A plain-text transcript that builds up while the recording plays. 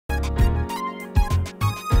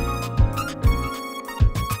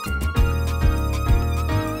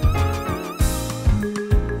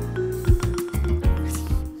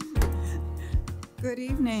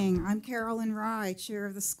evening. I'm Carolyn Rye, Chair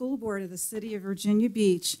of the School Board of the City of Virginia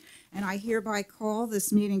Beach, and I hereby call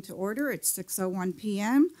this meeting to order at 6:01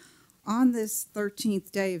 p.m. on this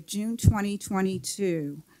 13th day of June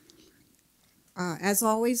 2022. As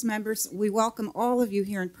always, members, we welcome all of you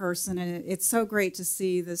here in person, and it's so great to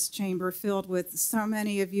see this chamber filled with so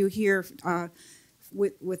many of you here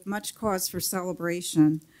with much cause for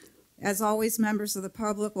celebration. As always, members of the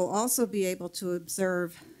public will also be able to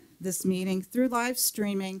observe this meeting through live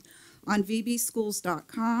streaming on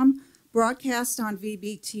vbschools.com, broadcast on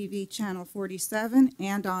VBTV Channel 47,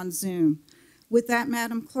 and on Zoom. With that,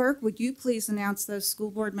 Madam Clerk, would you please announce those school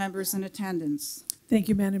board members in attendance? Thank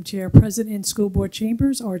you, Madam Chair. Present in school board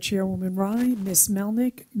chambers are Chairwoman Rye, Ms.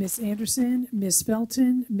 Melnick, Ms. Anderson, Ms.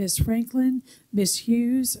 Felton, Ms. Franklin, Ms.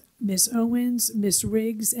 Hughes, Ms. Owens, Ms.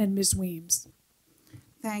 Riggs, and Ms. Weems.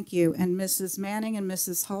 Thank you. And Mrs. Manning and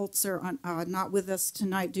Mrs. Holtz are not with us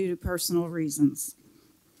tonight due to personal reasons.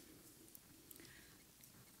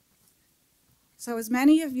 So as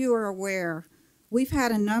many of you are aware, we've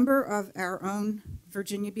had a number of our own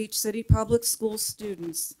Virginia Beach City Public School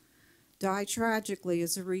students die tragically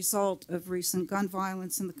as a result of recent gun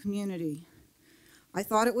violence in the community. I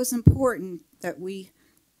thought it was important that we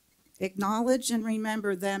acknowledge and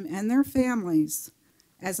remember them and their families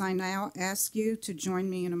as I now ask you to join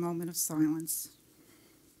me in a moment of silence.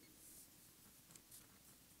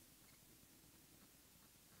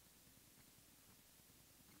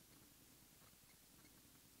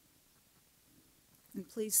 And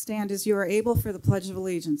please stand as you are able for the Pledge of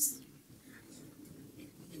Allegiance.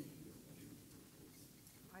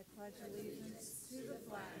 I pledge allegiance to the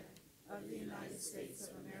flag of the United States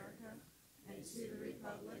of America and to the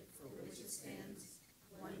republic for which it stands,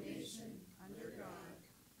 one nation, under God,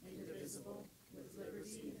 indivisible, with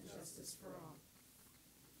liberty and justice for all.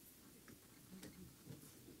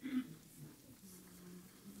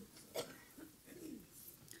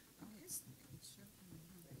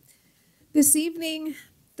 This evening,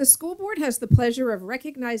 the school board has the pleasure of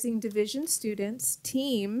recognizing division students,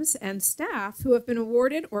 teams, and staff who have been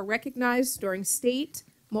awarded or recognized during state,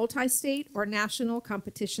 multi-state, or national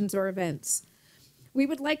competitions or events. We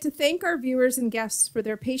would like to thank our viewers and guests for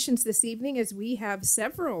their patience this evening as we have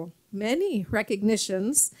many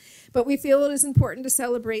recognitions, but we feel it is important to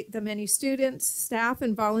celebrate the many students, staff,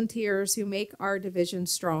 and volunteers who make our division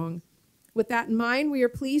strong. With that in mind, we are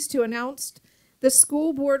pleased to announce the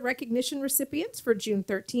school board recognition recipients for June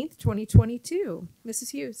 13th, 2022. Mrs.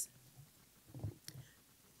 Hughes.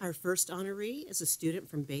 Our first honoree is a student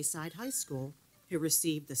from Bayside High School who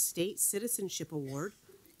received the State Citizenship Award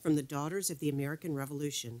from the Daughters of the American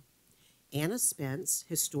Revolution. Anna Spence,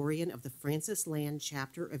 historian of the Francis Land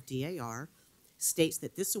chapter of DAR, states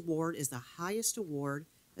that this award is the highest award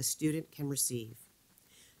a student can receive.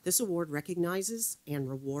 This award recognizes and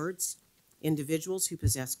rewards individuals who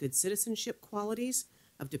possess good citizenship qualities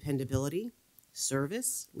of dependability,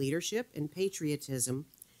 service, leadership, and patriotism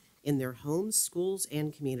in their homes, schools,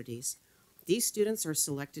 and communities. These students are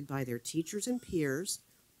selected by their teachers and peers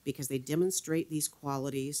because they demonstrate these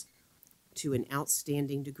qualities to an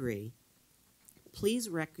outstanding degree. Please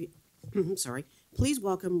welcome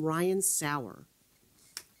Ryan Sauer.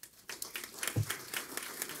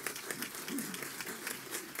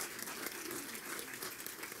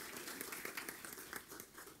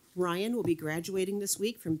 Ryan will be graduating this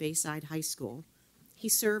week from Bayside High School. He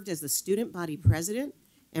served as the student body president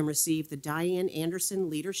and received the Diane Anderson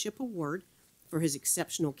Leadership Award for his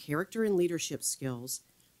exceptional character and leadership skills.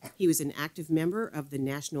 He was an active member of the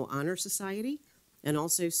National Honor Society and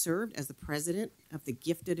also served as the president of the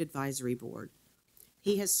Gifted Advisory Board.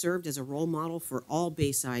 He has served as a role model for all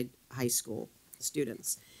Bayside High School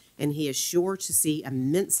students, and he is sure to see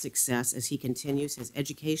immense success as he continues his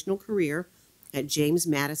educational career at James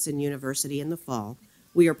Madison University in the fall.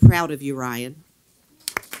 We are proud of you, Ryan.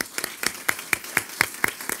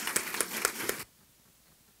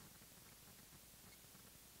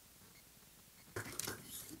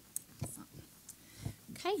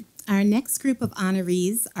 Okay, our next group of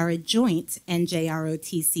honorees are a joint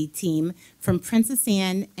NJROTC team from Princess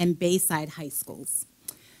Anne and Bayside High Schools.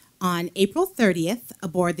 On April 30th,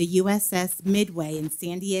 aboard the USS Midway in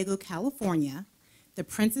San Diego, California, the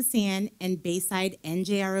Princess Anne and Bayside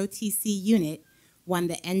NJROTC unit won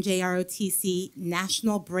the NJROTC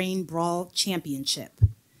National Brain Brawl Championship.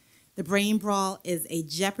 The Brain Brawl is a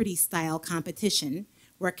Jeopardy-style competition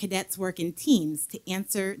where cadets work in teams to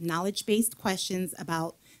answer knowledge-based questions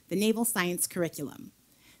about the Naval Science curriculum.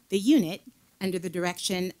 The unit, under the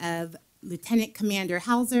direction of Lieutenant Commander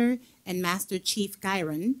Hauser and Master Chief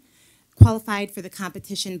Gyron, qualified for the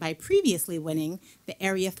competition by previously winning the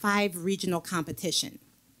Area 5 regional competition.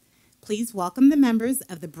 Please welcome the members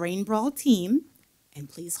of the Brain Brawl team, and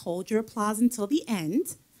please hold your applause until the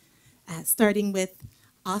end, starting with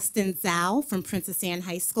Austin Zhao from Princess Anne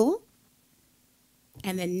High School,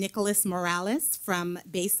 and then Nicholas Morales from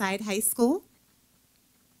Bayside High School,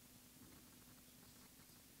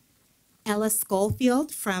 Ella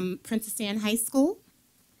Schofield from Princess Anne High School,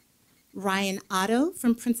 Ryan Otto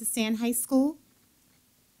from Princess Anne High School,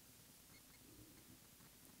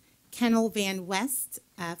 Kennel Van West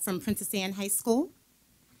from Princess Anne High School,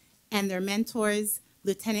 and their mentors,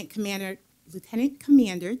 Lieutenant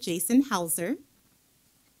Commander Jason Hauser,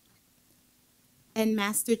 and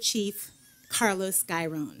Master Chief Carlos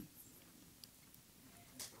Gairon.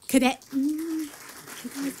 Cadet, you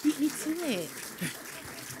guys beat me to it.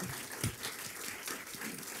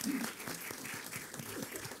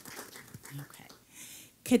 Okay.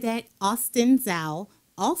 Cadet Austin Zhao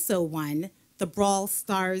also won the Brawl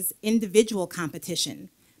Stars individual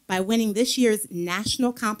competition by winning this year's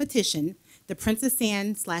national competition. The Princess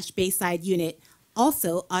Anne/Bayside unit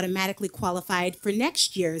also automatically qualified for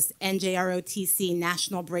next year's NJROTC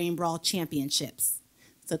National Brain Brawl Championships.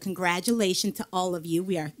 So congratulations to all of you.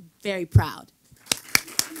 We are very proud.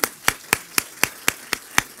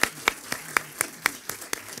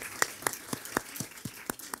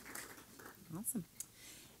 Awesome.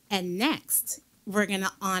 And next, we're going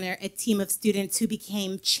to honor a team of students who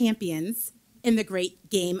became champions in the great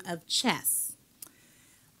game of chess.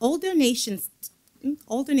 Older Nation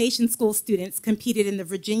School students competed in the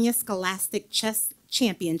Virginia Scholastic Chess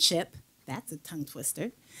Championship. That's a tongue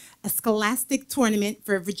twister. A scholastic tournament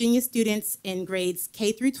for Virginia students in grades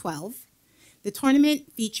K through 12. The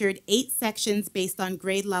tournament featured 8 sections based on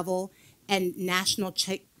grade level and national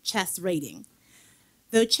chess rating.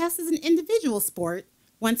 Though chess is an individual sport,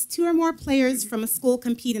 once 2 or more players from a school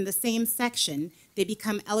compete in the same section, they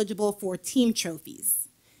become eligible for team trophies.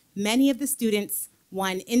 Many of the students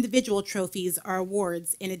won individual trophies or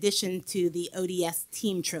awards in addition to the ODS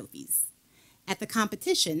team trophies. At the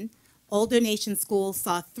competition, Old Donation School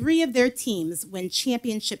saw 3 of their teams win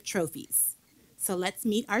championship trophies. So let's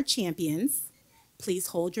meet our champions. Please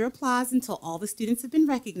hold your applause until all the students have been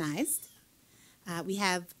recognized. We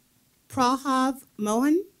have Prabhav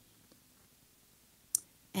Mohan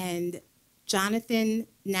and Jonathan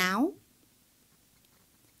Now.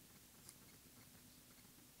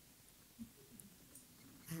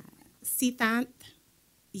 Siddhant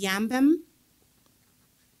Yambam.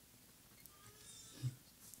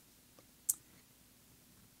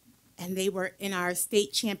 And they were in our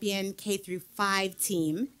state champion K through 5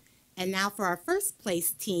 team. And now for our first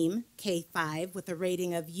place team, K5, with a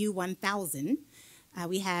rating of U1000,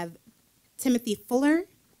 we have Timothy Fuller,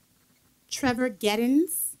 Trevor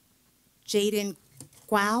Geddins, Jaden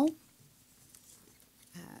Guao,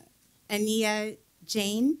 Ania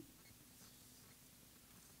Jane,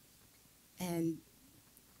 and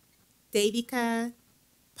Devika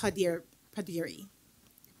Padiri.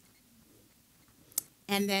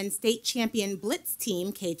 And then state champion Blitz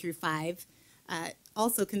team, K through 5,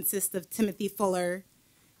 also consists of Timothy Fuller,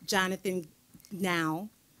 Jonathan Now,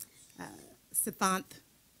 Siddhant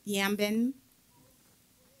Yambin,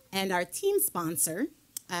 and our team sponsor,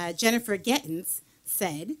 Jennifer Gettins,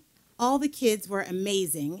 said, "All the kids were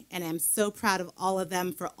amazing, and I'm so proud of all of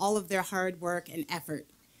them for all of their hard work and effort.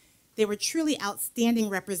 They were truly outstanding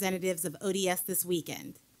representatives of ODS this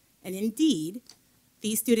weekend." And indeed,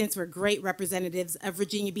 these students were great representatives of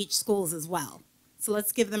Virginia Beach schools as well. So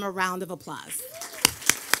let's give them a round of applause.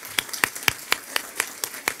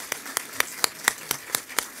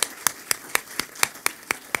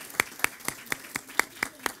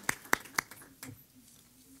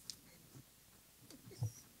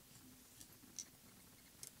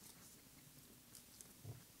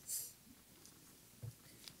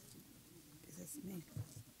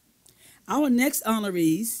 Our next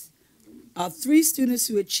honorees are 3 students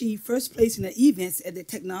who achieved first place in the events at the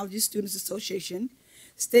Technology Students Association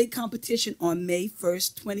state competition on May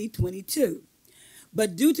 1st, 2022.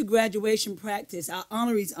 But due to graduation practice, our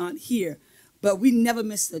honorees aren't here, but we never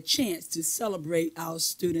miss a chance to celebrate our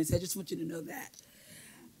students. I just want you to know that.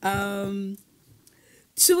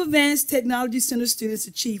 2 Advanced Technology Center students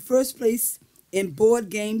achieved first place in board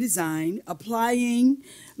game design, applying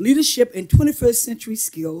leadership and 21st century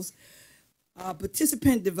skills.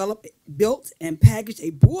 Participant built and packaged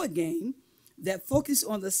a board game that focused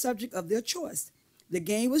on the subject of their choice. The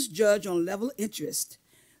game was judged on level interest,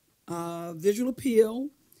 visual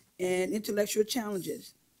appeal, and intellectual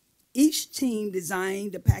challenges. Each team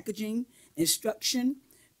designed the packaging, instruction,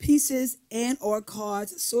 pieces, and/or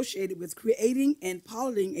cards associated with creating and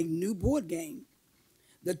piloting a new board game.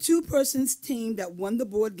 The two-persons team that won the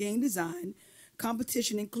board game design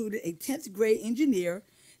competition included a 10th grade engineer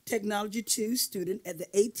technology 2 student at the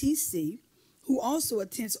ATC who also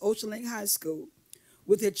attends Ocean Lake High School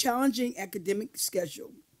with a challenging academic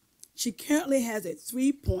schedule. She currently has a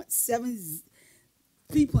 3.70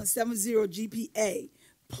 GPA.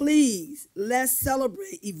 Please, let's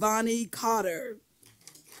celebrate Ivani Carter.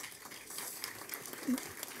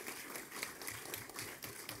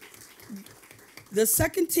 The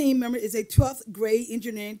second team member is a 12th grade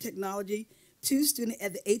engineering technology 2 student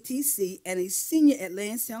at the ATC and a senior at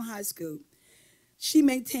Lansdowne High School. She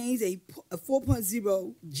maintains a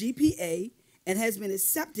 4.0 GPA and has been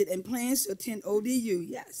accepted and plans to attend ODU,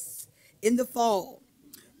 yes, in the fall.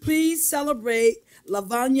 Please celebrate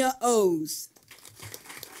Lavanya O's.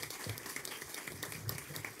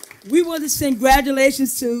 We want to say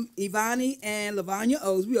congratulations to Ivani and Lavanya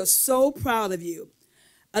O's. We are so proud of you.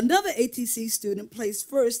 Another ATC student placed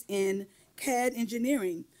first in CAD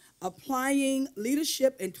engineering, applying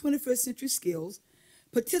leadership and 21st century skills.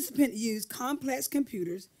 Participants used complex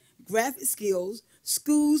computers, graphic skills,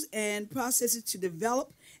 schools, and processes to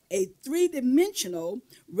develop a three-dimensional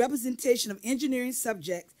representation of engineering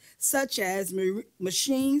subjects such as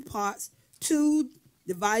machine parts, tool,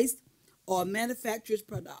 device, or manufacturer's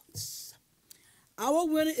products. Our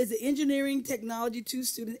winner is an engineering technology 2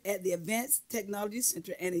 student at the Advanced Technology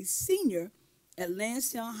Center and a senior at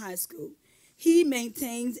Lansdowne High School. He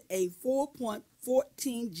maintains a 4.14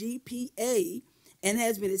 GPA and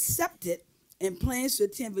has been accepted and plans to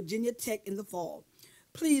attend Virginia Tech in the fall.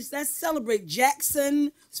 Please, let's celebrate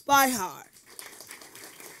Jackson Spyhard.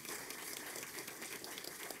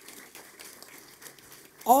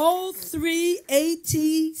 All three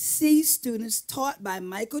ATC students taught by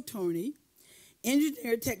Michael Turney,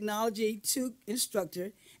 Engineer Technology 2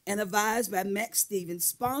 instructor, and advised by Max Stevens,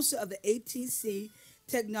 sponsor of the ATC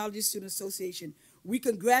Technology Student Association. We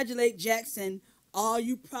congratulate Jackson. Are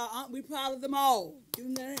you proud? Aren't we proud of them all? Give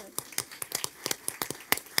them that hand.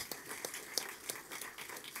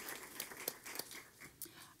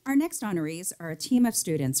 Our next honorees are a team of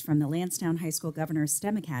students from the Lansdowne High School Governor's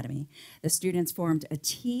STEM Academy. The students formed a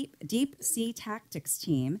deep sea tactics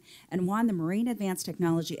team and won the Marine Advanced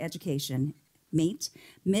Technology Education MATE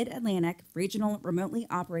Mid-Atlantic Regional Remotely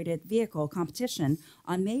Operated Vehicle Competition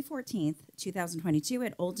on May 14th, 2022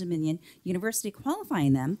 at Old Dominion University,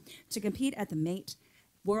 qualifying them to compete at the MATE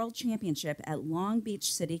World Championship at Long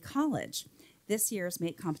Beach City College. This year's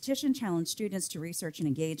MATE competition challenged students to research and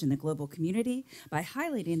engage in the global community by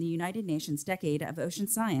highlighting the United Nations Decade of Ocean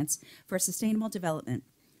Science for Sustainable Development.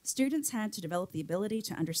 Students had to develop the ability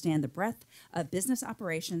to understand the breadth of business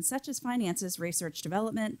operations such as finances, research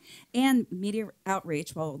development, and media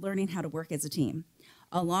outreach while learning how to work as a team.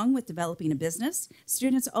 Along with developing a business,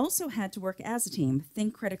 students also had to work as a team,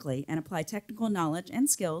 think critically, and apply technical knowledge and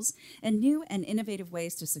skills in new and innovative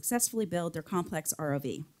ways to successfully build their complex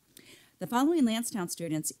ROV. The following Lansdowne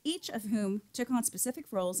students, each of whom took on specific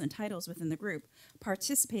roles and titles within the group,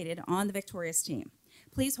 participated on the victorious team.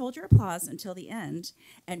 Please hold your applause until the end,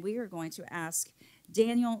 and we are going to ask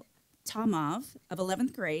Daniel Tomov of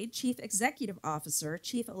 11th grade, Chief Executive Officer,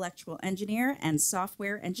 Chief Electrical Engineer, and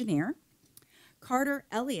Software Engineer. Carter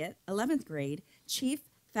Elliott, 11th grade, Chief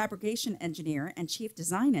Fabrication Engineer and Chief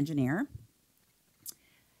Design Engineer.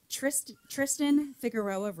 Tristan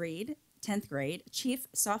Figueroa Reed, 10th grade, Chief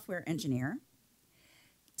Software Engineer.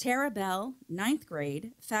 Tara Bell, 9th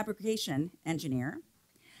grade, Fabrication Engineer.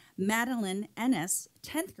 Madeline Ennis,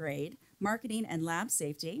 10th grade, Marketing and Lab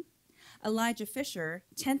Safety. Elijah Fisher,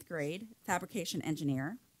 10th grade, Fabrication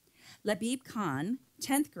Engineer. Labib Khan,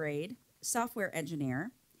 10th grade, Software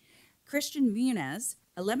Engineer. Christian Muniz,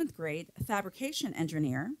 11th grade, Fabrication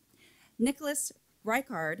Engineer. Nicholas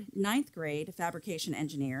Reichard, 9th grade, Fabrication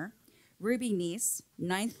Engineer. Ruby Neese,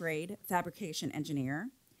 9th grade, Fabrication Engineer.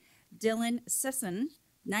 Dylan Sisson,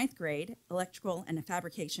 9th grade, Electrical and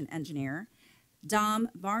Fabrication Engineer. Dom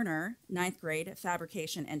Varner, 9th grade,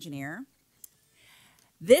 Fabrication Engineer.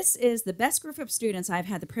 This is the best group of students I've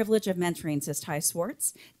had the privilege of mentoring, says Ty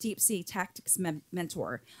Swartz, Deep Sea Tactics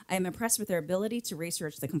mentor. I am impressed with their ability to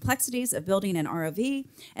research the complexities of building an ROV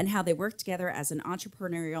and how they work together as an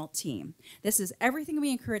entrepreneurial team. This is everything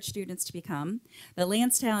we encourage students to become. The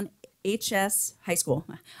Lansdowne HS High School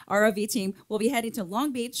ROV team will be heading to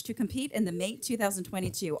Long Beach to compete in the MATE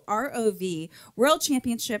 2022 ROV World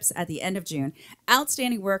Championships at the end of June.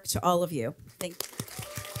 Outstanding work to all of you. Thank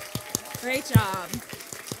you. Great job.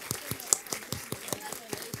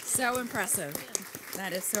 So impressive.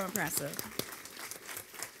 That is so impressive.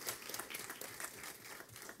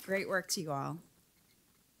 Great work to you all.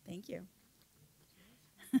 Thank you.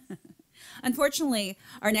 Unfortunately,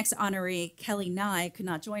 our next honoree, Kelly Nye, could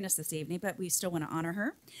not join us this evening, but we still want to honor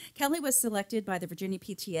her. Kelly was selected by the Virginia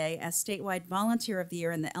PTA as statewide Volunteer of the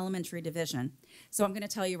Year in the Elementary Division. So I'm going to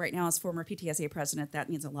tell you right now, as former PTSA president, that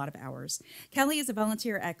means a lot of hours. Kelly is a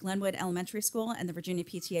volunteer at Glenwood Elementary School, and the Virginia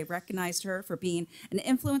PTA recognized her for being an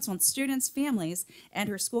influence on students, families, and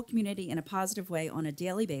her school community in a positive way on a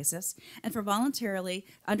daily basis, and for voluntarily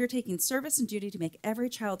undertaking service and duty to make every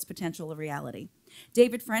child's potential a reality.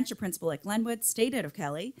 David French, a principal at Glenwood, stated of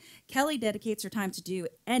Kelly, Kelly dedicates her time to do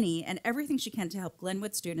any and everything she can to help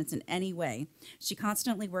Glenwood students in any way. She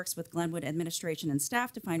constantly works with Glenwood administration and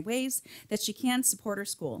staff to find ways that she can support her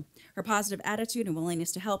school. Her positive attitude and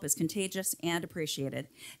willingness to help is contagious and appreciated.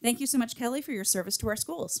 Thank you so much, Kelly, for your service to our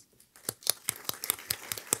schools.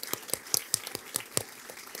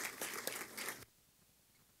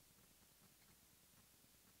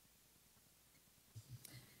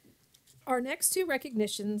 Our next two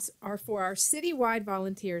recognitions are for our citywide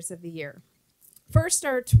Volunteers of the Year. First,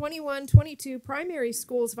 our 21-22 Primary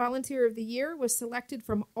Schools Volunteer of the Year was selected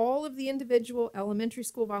from all of the individual elementary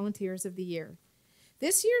school volunteers of the year.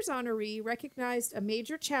 This year's honoree recognized a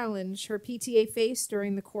major challenge her PTA faced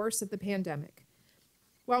during the course of the pandemic.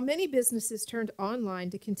 While many businesses turned online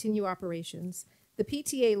to continue operations, the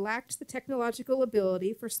PTA lacked the technological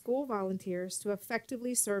ability for school volunteers to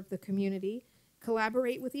effectively serve the community,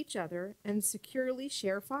 collaborate with each other, and securely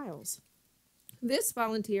share files. This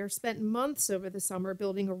volunteer spent months over the summer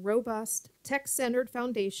building a robust, tech-centered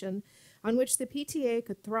foundation on which the PTA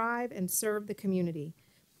could thrive and serve the community.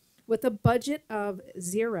 With a budget of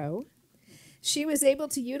 $0, she was able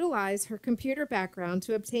to utilize her computer background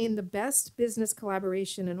to obtain the best business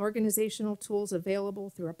collaboration and organizational tools available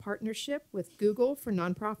through a partnership with Google for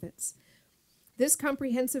nonprofits. This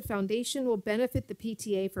comprehensive foundation will benefit the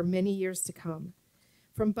PTA for many years to come.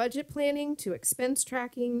 From budget planning to expense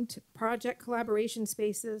tracking to project collaboration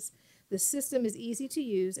spaces, the system is easy to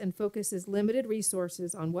use and focuses limited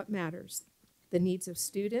resources on what matters, the needs of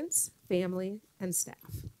students, family, and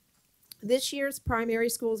staff. This year's Primary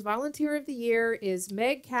Schools Volunteer of the Year is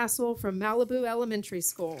Meg Castle from Malibu Elementary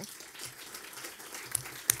School.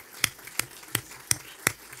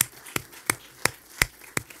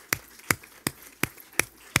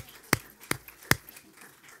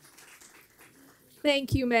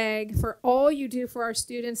 Thank you, Meg, for all you do for our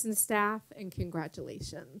students and staff, and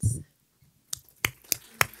congratulations.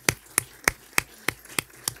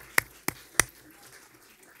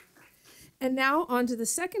 And now on to the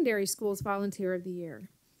Secondary Schools Volunteer of the Year.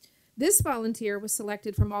 This volunteer was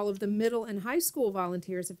selected from all of the middle and high school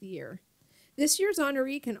volunteers of the year. This year's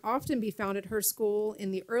honoree can often be found at her school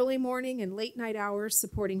in the early morning and late night hours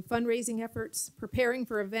supporting fundraising efforts, preparing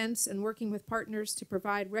for events, and working with partners to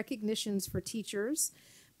provide recognitions for teachers,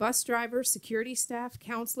 bus drivers, security staff,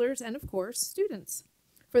 counselors, and of course, students.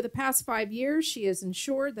 For the past 5 years, she has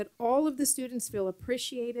ensured that all of the students feel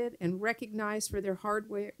appreciated and recognized for their hard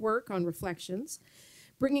work on reflections,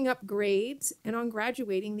 bringing up grades, and on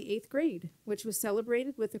graduating the 8th grade, which was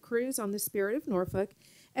celebrated with a cruise on the Spirit of Norfolk,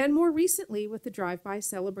 and more recently with the drive-by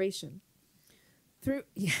celebration.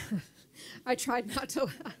 I tried not to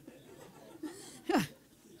laugh.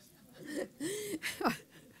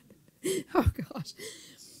 Oh gosh.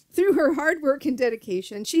 Through her hard work and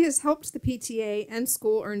dedication, she has helped the PTA and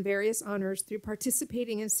school earn various honors through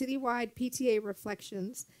participating in citywide PTA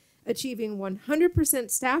reflections, achieving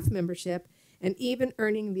 100% staff membership, and even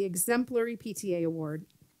earning the Exemplary PTA Award.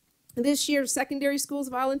 This year's Secondary Schools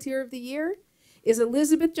Volunteer of the Year is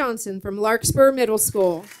Elizabeth Johnson from Larkspur Middle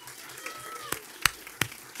School.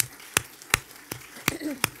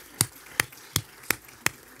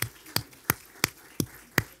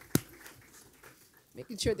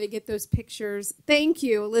 Making sure they get those pictures. Thank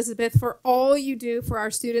you, Elizabeth, for all you do for our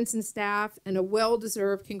students and staff, and a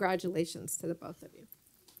well-deserved congratulations to the both of you.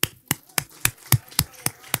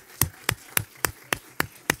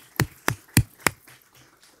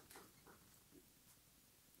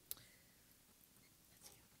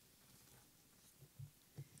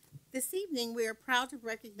 This evening, we are proud to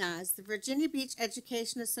recognize the Virginia Beach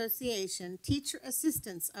Education Association Teacher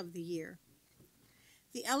Assistants of the Year.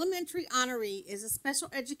 The elementary honoree is a special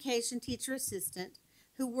education teacher assistant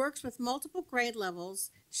who works with multiple grade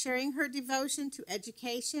levels, sharing her devotion to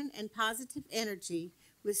education and positive energy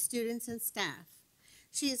with students and staff.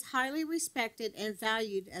 She is highly respected and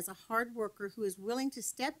valued as a hard worker who is willing to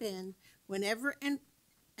step in whenever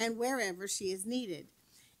and wherever she is needed.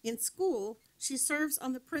 In school, she serves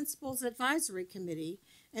on the Principal's Advisory Committee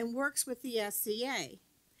and works with the SCA.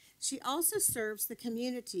 She also serves the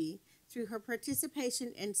community through her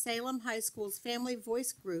participation in Salem High School's Family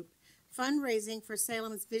Voice Group, fundraising for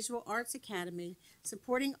Salem's Visual Arts Academy,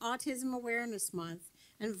 supporting Autism Awareness Month,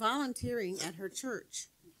 and volunteering at her church.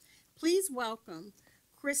 Please welcome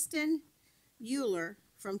Kristen Euler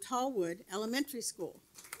from Tallwood Elementary School.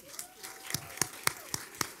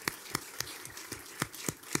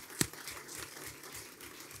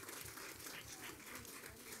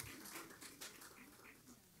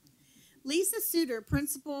 Lisa Suter,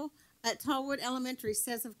 principal at Tallwood Elementary,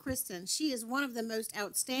 says of Kristen, "She is one of the most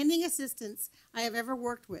outstanding assistants I have ever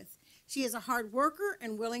worked with. She is a hard worker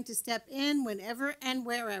and willing to step in whenever and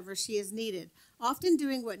wherever she is needed, often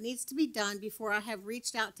doing what needs to be done before I have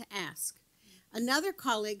reached out to ask." Another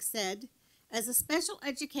colleague said, "As a special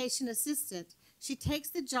education assistant, she takes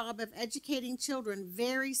the job of educating children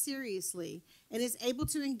very seriously and is able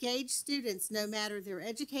to engage students no matter their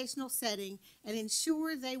educational setting and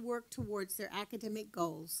ensure they work towards their academic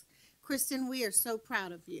goals." Kristen, we are so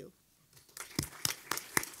proud of you.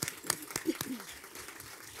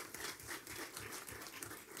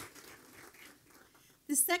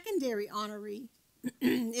 The secondary honoree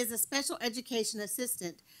is a special education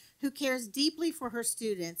assistant who cares deeply for her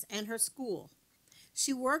students and her school.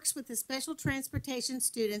 She works with the special transportation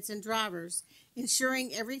students and drivers,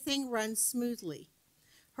 ensuring everything runs smoothly.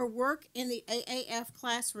 Her work in the AAF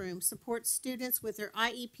classroom supports students with their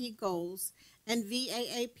IEP goals and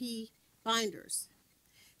VAAP binders.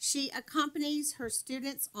 She accompanies her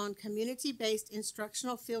students on community-based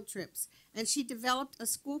instructional field trips, and she developed a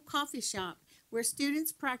school coffee shop where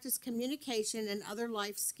students practice communication and other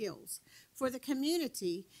life skills. For the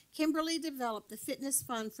community, Kimberly developed the Fitness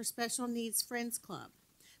Fund for Special Needs Friends Club,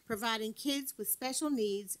 providing kids with special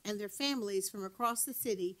needs and their families from across the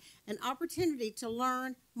city an opportunity to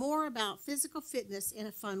learn more about physical fitness in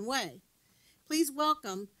a fun way. Please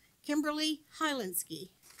welcome Kimberly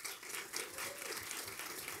Hylinski.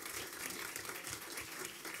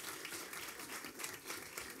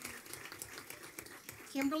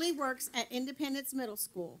 Kimberly works at Independence Middle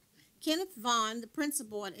School. Kenneth Vaughn, the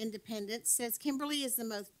principal at Independence, says Kimberly is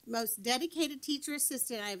the most dedicated teacher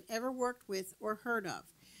assistant I have ever worked with or heard of.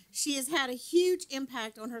 She has had a huge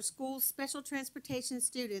impact on her school's special transportation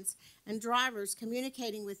students and drivers,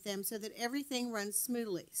 communicating with them so that everything runs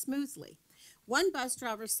smoothly. One bus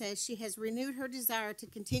driver says she has renewed her desire to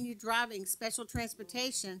continue driving special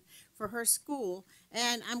transportation for her school,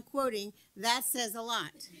 and I'm quoting, "That says a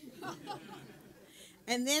lot."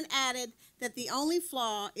 And then added that the only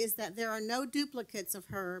flaw is that there are no duplicates of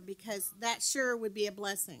her, because that sure would be a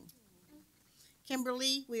blessing.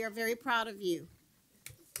 Kimberly, we are very proud of you.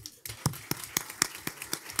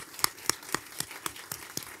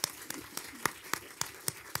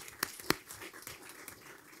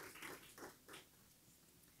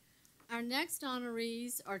 Our next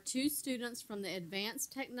honorees are two students from the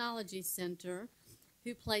Advanced Technology Center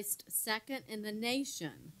who placed second in the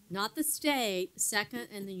nation, not the state, second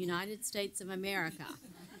in the United States of America,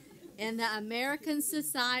 in the American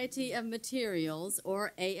Society of Materials,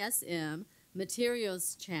 or ASM,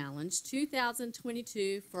 Materials Challenge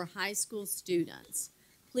 2022 for high school students.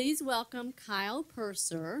 Please welcome Kyle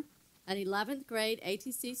Purser, an 11th grade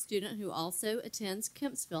ATC student who also attends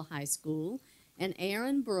Kempsville High School, and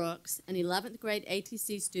Aaron Brooks, an 11th grade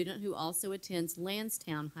ATC student who also attends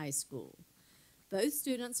Lansdowne High School. Both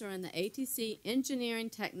students are in the ATC Engineering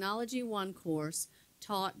Technology 1 course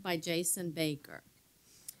taught by Jason Baker.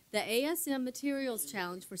 The ASM Materials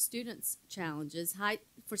Challenge for Students challenges high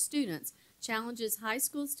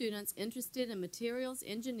school students interested in materials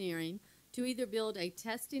engineering to either build a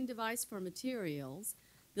testing device for materials,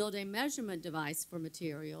 build a measurement device for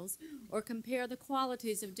materials, or compare the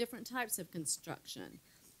qualities of different types of construction,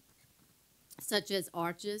 such as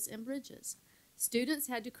arches and bridges. Students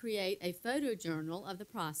had to create a photo journal of the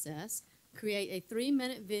process, create a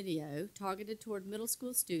 3-minute video targeted toward middle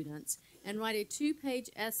school students, and write a 2-page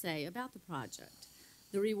essay about the project.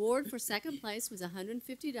 The reward for second place was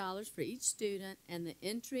 $150 for each student and the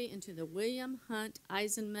entry into the William Hunt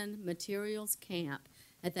Eisenman Materials Camp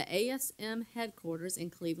at the ASM headquarters in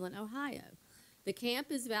Cleveland, Ohio. The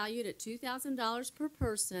camp is valued at $2,000 per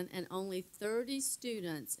person, and only 30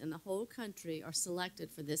 students in the whole country are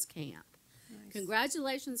selected for this camp. Nice.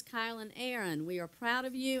 Congratulations, Kyle and Aaron. We are proud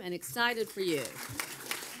of you and excited for you.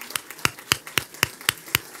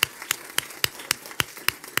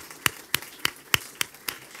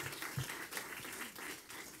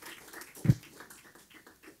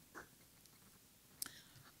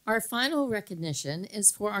 Our final recognition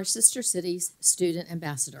is for our Sister Cities Student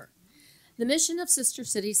Ambassador. The mission of Sister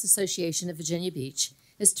Cities Association of Virginia Beach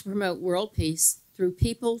is to promote world peace through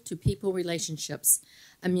people-to-people relationships,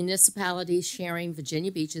 a municipality sharing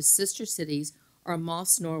Virginia Beach's sister cities are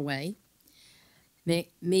Moss, Norway,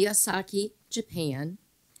 Miyazaki, Japan,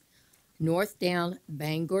 North Down,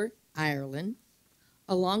 Bangor, Ireland,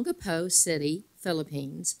 Olongapo City,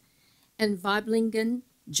 Philippines, and Weiblingen,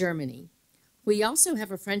 Germany. We also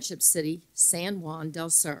have a friendship city, San Juan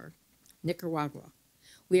del Sur, Nicaragua.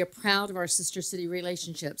 We are proud of our sister city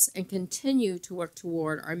relationships and continue to work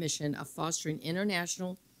toward our mission of fostering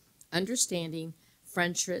international understanding,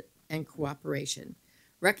 friendship, and cooperation.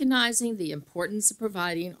 Recognizing the importance of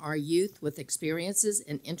providing our youth with experiences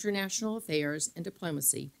in international affairs and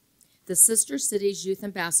diplomacy, the Sister Cities Youth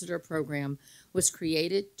Ambassador Program was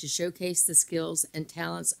created to showcase the skills and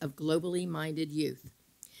talents of globally minded youth.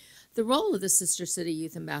 The role of the Sister City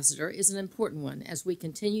Youth Ambassador is an important one as we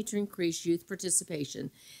continue to increase youth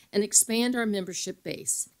participation and expand our membership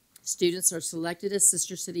base. Students are selected as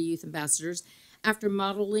Sister City Youth Ambassadors after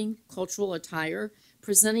modeling cultural attire,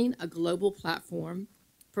 presenting a global platform,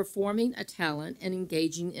 performing a talent, and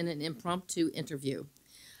engaging in an impromptu interview.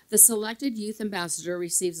 The selected youth ambassador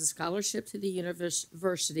receives a scholarship to the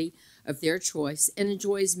university of their choice and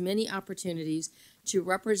enjoys many opportunities to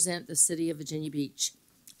represent the city of Virginia Beach,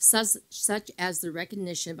 such as the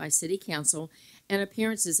recognition by City Council and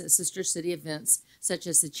appearances at sister city events such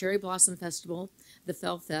as the Cherry Blossom Festival, the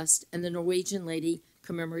Fell Fest, and the Norwegian Lady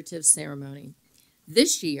Commemorative Ceremony.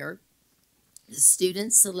 This year, the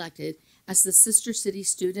student selected as the Sister City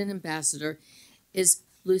Student Ambassador is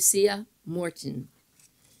Lucia Morton.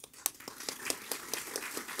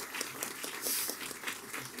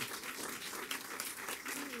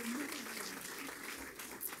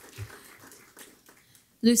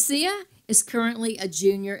 Lucia is currently a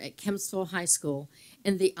junior at Kempsville High School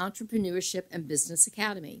in the Entrepreneurship and Business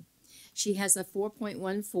Academy. She has a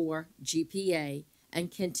 4.14 GPA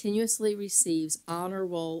and continuously receives honor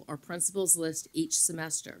roll or principal's list each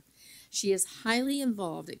semester. She is highly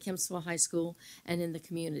involved at Kempsville High School and in the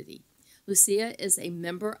community. Lucia is a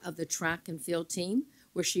member of the track and field team,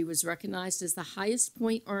 where she was recognized as the highest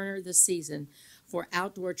point earner this season for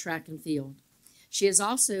outdoor track and field. She is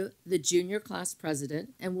also the junior class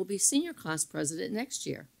president and will be senior class president next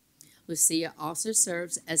year. Lucia also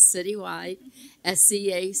serves as citywide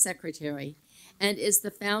SCA secretary and is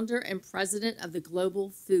the founder and president of the Global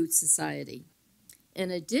Food Society.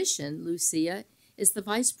 In addition, Lucia is the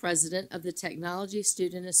vice president of the Technology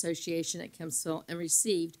Student Association at Kempsville and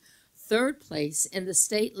received third place in the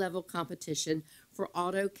state-level competition for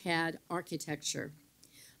AutoCAD architecture.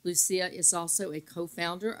 Lucia is also a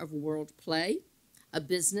co-founder of World Play, a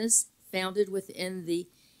business founded within the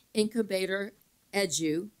Incubator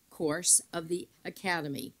Edu course of the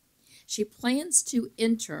Academy. She plans to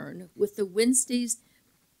intern with the Wednesdays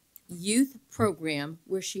youth program,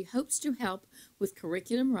 where she hopes to help with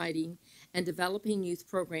curriculum writing and developing youth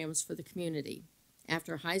programs for the community.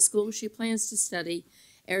 After high school, she plans to study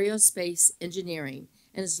aerospace engineering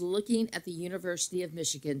and is looking at the University of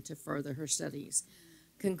Michigan to further her studies.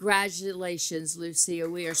 Congratulations, Lucia.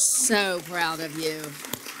 We are so proud of you.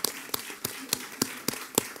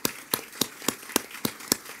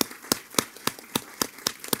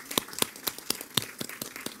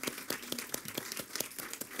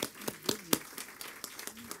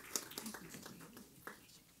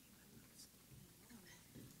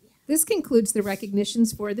 This concludes the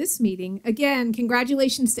recognitions for this meeting. Again,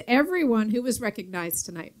 congratulations to everyone who was recognized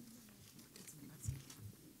tonight.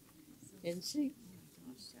 Isn't she?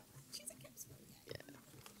 Yeah.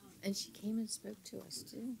 And she came and spoke to us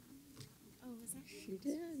too. Oh, was that? She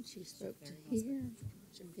did. She spoke to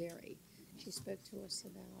here. She spoke to us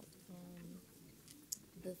about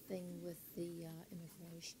the thing with the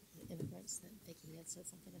immigrants that Vicki had said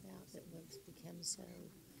something about that was become so.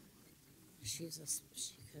 She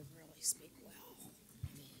could really speak well. I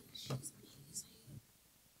mean, she's amazing.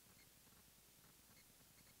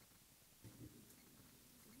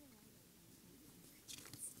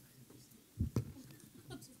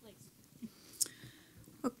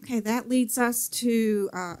 Okay, that leads us to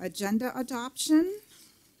agenda adoption.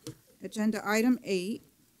 Agenda item 8.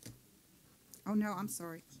 Oh, no, I'm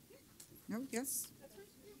sorry. No, yes?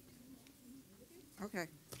 Okay.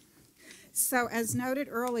 So as noted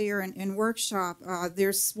earlier in workshop,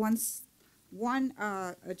 there's one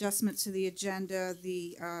adjustment to the agenda.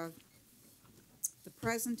 The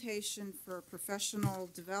presentation for professional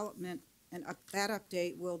development and that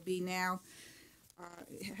update will be now,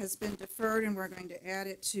 has been deferred, and we're going to add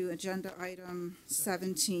it to agenda item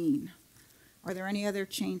 17. Are there any other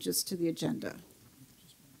changes to the agenda?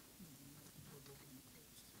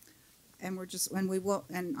 And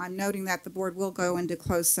I'm noting that the board will go into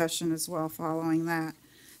closed session as well following that.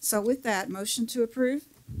 So with that, motion to approve.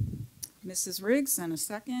 Mrs. Riggs, and a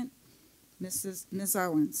second. Ms.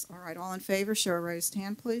 Owens. All right, all in favor, show a raised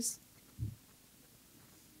hand, please.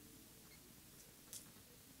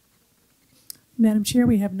 Madam Chair,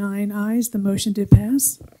 we have 9 ayes. The motion did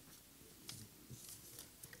pass.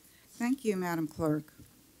 Thank you, Madam Clerk.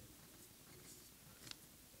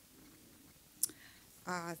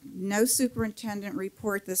 No superintendent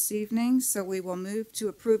report this evening, so we will move to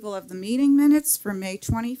approval of the meeting minutes for May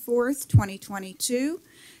 24th, 2022.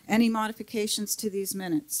 Any modifications to these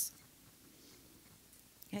minutes?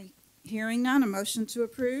 Okay, hearing none, a motion to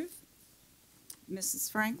approve.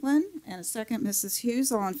 Mrs. Franklin, and a second, Mrs.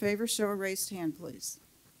 Hughes. All in favor, show a raised hand, please.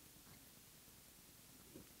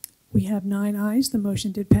 We have 9 ayes. The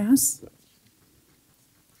motion did pass.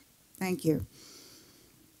 Thank you.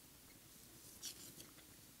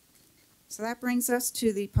 So that brings us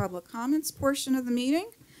to the public comments portion of the meeting,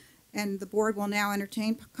 and the board will now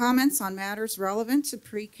entertain comments on matters relevant to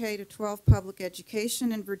pre-K to 12 public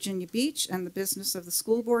education in Virginia Beach and the business of the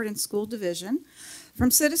school board and school division from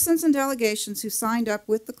citizens and delegations who signed up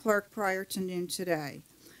with the clerk prior to noon today.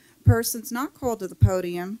 Persons not called to the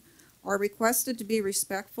podium are requested to be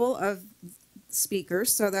respectful of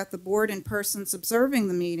speakers so that the board and persons observing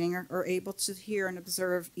the meeting are able to hear and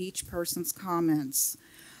observe each person's comments.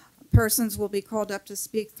 Persons will be called up to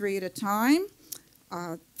speak 3 at a time.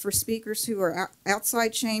 For speakers who are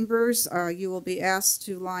outside chambers, you will be asked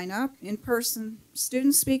to line up. In-person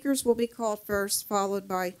student speakers will be called first, followed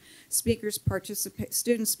by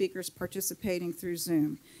student speakers participating through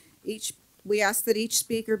Zoom. We ask that each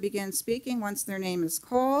speaker begin speaking once their name is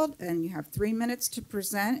called, and you have 3 minutes to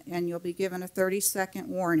present, and you'll be given a 30-second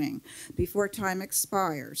warning before time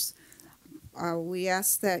expires. We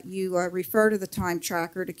ask that you refer to the time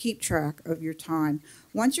tracker to keep track of your time.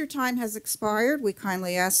 Once your time has expired, we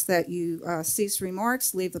kindly ask that you cease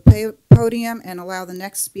remarks, leave the podium, and allow the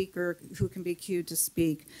next speaker who can be queued to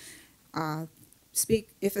speak.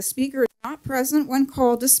 If a speaker is not present when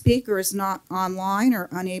called to speak or is not online or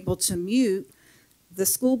unable to mute, the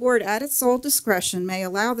school board, at its sole discretion, may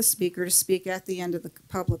allow the speaker to speak at the end of the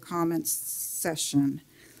public comments session.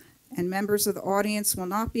 And members of the audience will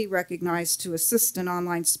not be recognized to assist an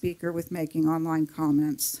online speaker with making online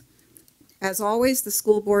comments. As always, the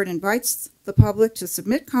school board invites the public to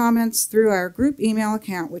submit comments through our group email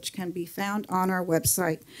account, which can be found on our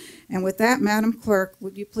website. And with that, Madam Clerk,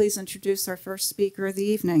 would you please introduce our first speaker of the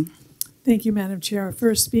evening? Thank you, Madam Chair. Our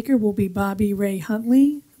first speaker will be Bobby Ray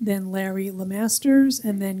Huntley, then Larry Lemasters,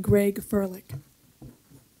 and then Greg Furlick.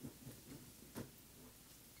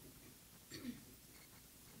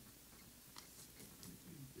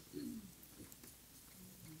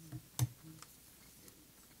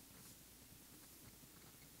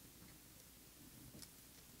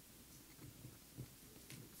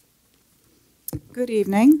 Good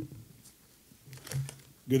evening.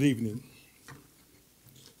 Good evening.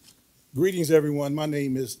 Greetings, everyone. My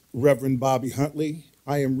name is Reverend Bobby Huntley.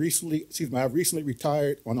 I've recently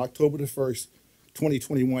retired on October the 1st,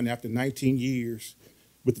 2021, after 19 years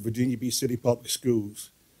with the Virginia Beach City Public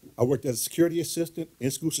Schools. I worked as a security assistant,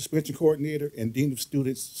 in-school suspension coordinator, and dean of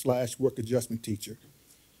students / work adjustment teacher.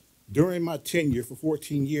 During my tenure for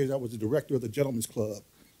 14 years, I was the director of the Gentlemen's Club,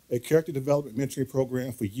 a character development mentoring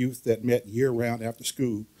program for youth that met year-round after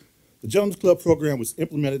school. The Gentlemen's Club program was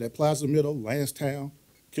implemented at Plaza Middle, Lansdowne,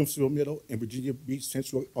 Kempsville Middle, and Virginia Beach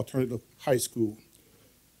Central Alternative High School.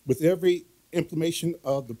 With every implementation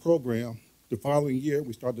of the program, the following year,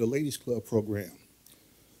 we started the Ladies Club program.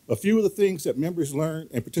 A few of the things that members learned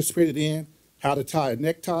and participated in: how to tie a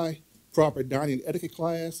necktie, proper dining etiquette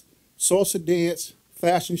class, salsa dance,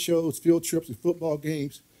 fashion shows, field trips, and football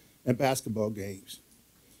games, and basketball games.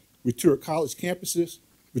 We toured college campuses,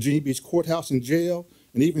 Virginia Beach Courthouse and jail,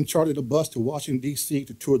 and even chartered a bus to Washington, D.C.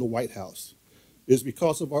 to tour the White House. It is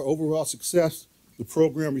because of our overall success, the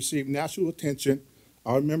program received national attention.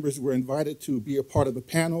 Our members were invited to be a part of a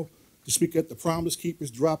panel to speak at the Promise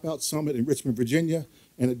Keepers Dropout Summit in Richmond, Virginia.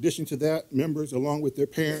 In addition to that, members, along with their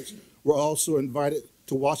parents, were also invited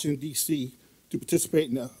to Washington, D.C. to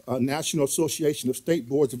participate in a National Association of State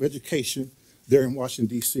Boards of Education there in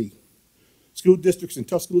Washington, D.C. School districts in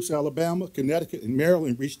Tuscaloosa, Alabama, Connecticut, and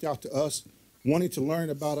Maryland reached out to us wanting to learn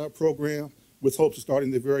about our program with hopes of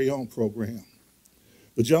starting their very own program.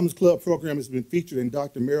 The Gentlemen's Club program has been featured in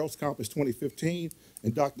Dr. Merrill's Compass 2015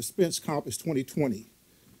 and Dr. Spence's Compass 2020.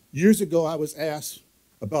 Years ago, I was asked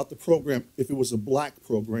about the program if it was a black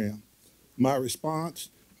program. My response: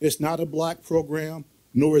 it's not a black program,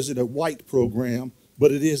 nor is it a white program,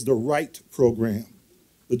 but it is the right program.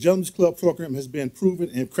 The Gentlemen's Club program has been proven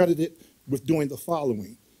and credited with doing the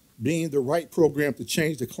following: being the right program to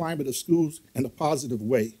change the climate of schools in a positive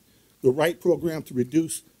way, the right program to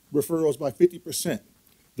reduce referrals by 50%,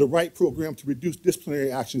 the right program to reduce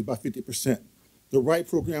disciplinary actions by 50%, the right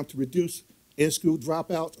program to reduce in-school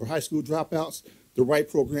dropouts or high school dropouts, the right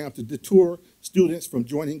program to deter students from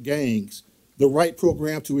joining gangs, the right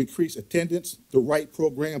program to increase attendance, the right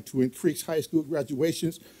program to increase high school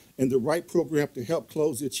graduations, and the right program to help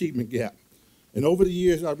close the achievement gap. And over the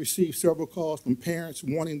years, I've received several calls from parents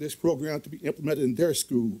wanting this program to be implemented in their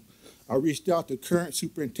school. I reached out to current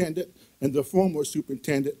superintendent and the former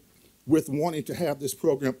superintendent with wanting to have this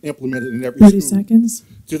program implemented in every 30 school. seconds.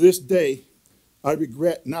 To this day, I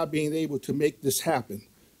regret not being able to make this happen.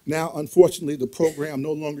 Now, unfortunately, the program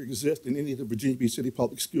no longer exists in any of the Virginia Beach City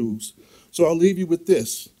Public Schools. So I'll leave you with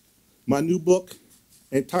this. My new book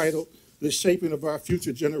entitled The Shaping of Our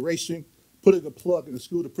Future Generation, Putting a Plug in the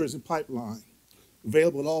School to Prison Pipeline.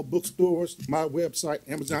 Available at all bookstores, my website,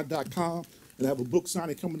 Amazon.com, and I have a book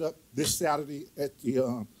signing coming up this Saturday at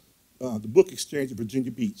the Book Exchange in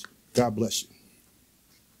Virginia Beach. God bless you.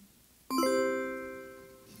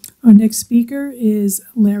 Our next speaker is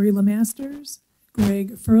Larry Lemasters,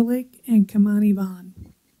 Greg Furlick, and Kamani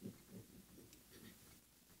Vaughn.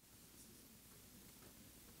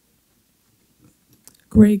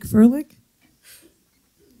 Greg Furlick.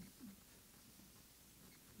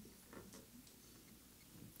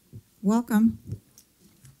 Welcome.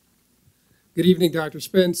 Good evening, Dr.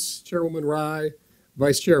 Spence, Chairwoman Rye,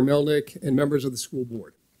 Vice Chair Melnick, and members of the school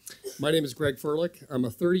board. My name is Greg Furlick. I'm a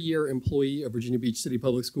 30-year employee of Virginia Beach City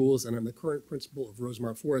Public Schools, and I'm the current principal of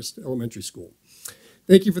Rosemont Forest Elementary School.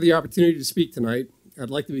 Thank you for the opportunity to speak tonight. I'd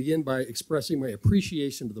like to begin by expressing my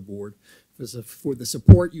appreciation to the board for the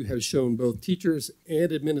support you have shown both teachers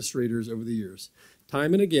and administrators over the years.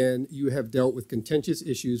 Time and again, you have dealt with contentious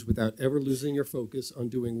issues without ever losing your focus on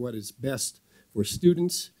doing what is best for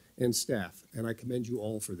students and staff, and I commend you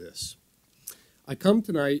all for this. I come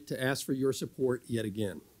tonight to ask for your support yet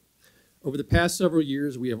again. Over the past several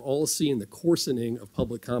years, we have all seen the coarsening of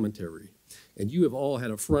public commentary, and you have all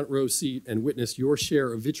had a front row seat and witnessed your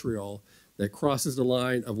share of vitriol that crosses the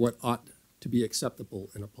line of what ought to be acceptable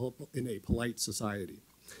in a polite society.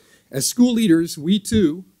 As school leaders, we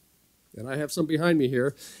too, and I have some behind me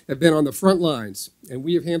here, have been on the front lines, and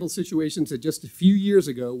we have handled situations that just a few years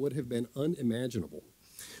ago would have been unimaginable.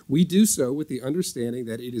 We do so with the understanding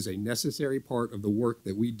that it is a necessary part of the work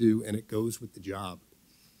that we do, and it goes with the job.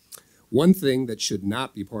 One thing that should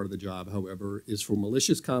not be part of the job, however, is for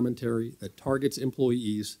malicious commentary that targets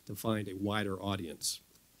employees to find a wider audience.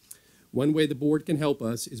 One way the board can help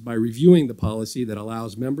us is by reviewing the policy that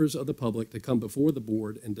allows members of the public to come before the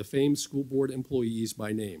board and defame school board employees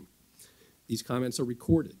by name. These comments are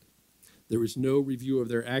recorded. There is no review of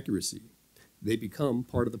their accuracy. They become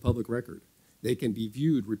part of the public record. They can be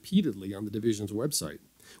viewed repeatedly on the division's website.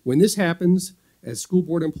 When this happens, as school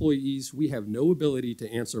board employees, we have no ability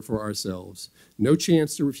to answer for ourselves, no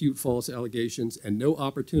chance to refute false allegations, and no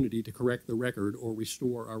opportunity to correct the record or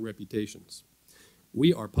restore our reputations.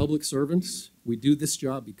 We are public servants. We do this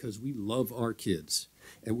job because we love our kids,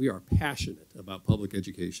 and we are passionate about public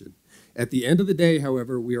education. At the end of the day,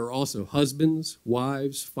 however, we are also husbands,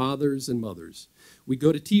 wives, fathers, and mothers. We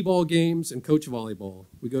go to t-ball games and coach volleyball.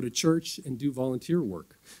 We go to church and do volunteer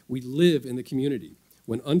work. We live in the community.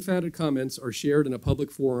 When unfounded comments are shared in a public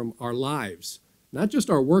forum, our lives, not just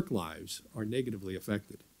our work lives, are negatively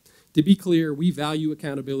affected. To be clear, we value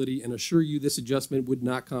accountability and assure you this adjustment would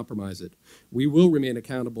not compromise it. We will remain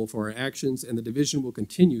accountable for our actions, and the division will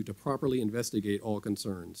continue to properly investigate all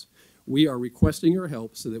concerns. We are requesting your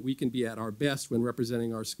help so that we can be at our best when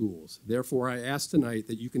representing our schools. Therefore, I ask tonight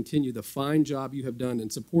that you continue the fine job you have done in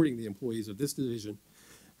supporting the employees of this division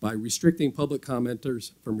by restricting public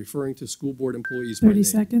commenters from referring to school board employees by name. 30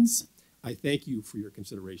 seconds. I thank you for your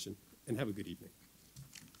consideration, and have a good evening.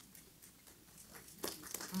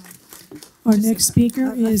 Our next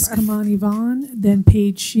speaker is Kamani Vaughn, then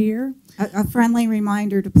Paige Shear. A friendly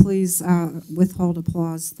reminder to please withhold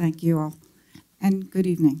applause. Thank you all. And good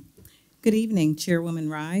evening. Good evening, Chairwoman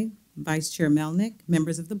Rye, Vice Chair Melnick,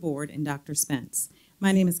 members of the board, and Dr. Spence.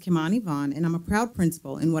 My name is Kamani Vaughn, and I'm a proud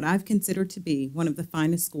principal in what I've considered to be one of the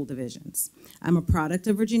finest school divisions. I'm a product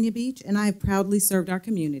of Virginia Beach, and I have proudly served our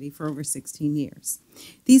community for over 16 years.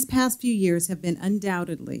 These past few years have been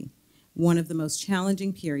undoubtedly one of the most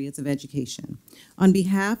challenging periods of education. On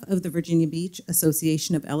behalf of the Virginia Beach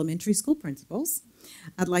Association of Elementary School Principals,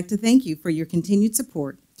 I'd like to thank you for your continued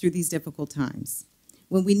support through these difficult times.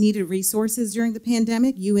 When we needed resources during the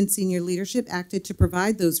pandemic, you and senior leadership acted to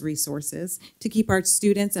provide those resources to keep our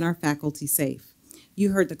students and our faculty safe.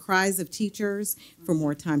 You heard the cries of teachers for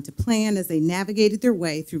more time to plan as they navigated their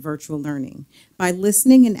way through virtual learning. By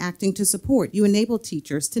listening and acting to support, you enabled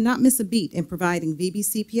teachers to not miss a beat in providing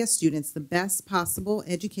VBCPS students the best possible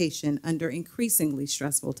education under increasingly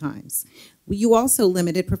stressful times. You also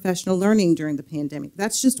limited professional learning during the pandemic.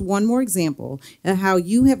 That's just one more example of how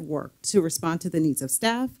you have worked to respond to the needs of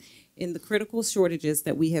staff in the critical shortages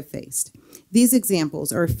that we have faced. These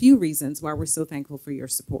examples are a few reasons why we're so thankful for your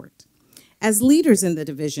support. As leaders in the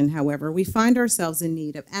division, however, we find ourselves in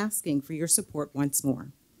need of asking for your support once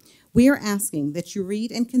more. We are asking that you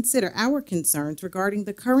read and consider our concerns regarding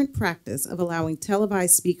the current practice of allowing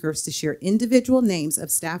televised speakers to share individual names of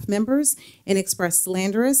staff members and express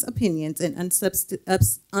slanderous opinions and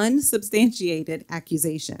unsubstantiated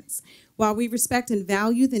accusations. While we respect and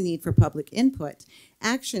value the need for public input,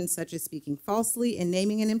 actions such as speaking falsely and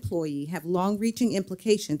naming an employee have long-reaching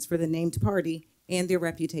implications for the named party and their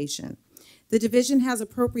reputation. The division has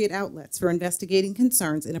appropriate outlets for investigating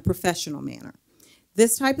concerns in a professional manner.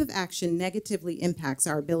 This type of action negatively impacts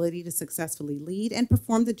our ability to successfully lead and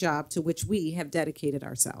perform the job to which we have dedicated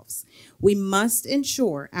ourselves. We must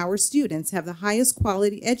ensure our students have the highest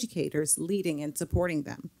quality educators leading and supporting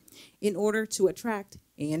them. In order to attract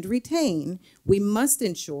and retain, we must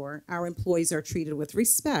ensure our employees are treated with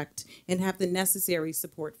respect and have the necessary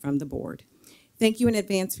support from the board. Thank you in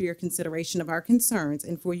advance for your consideration of our concerns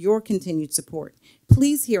and for your continued support.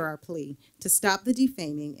 Please hear our plea to stop the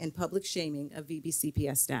defaming and public shaming of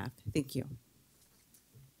VBCPS staff. Thank you.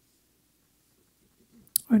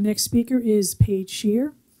 Our next speaker is Paige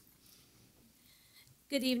Shear.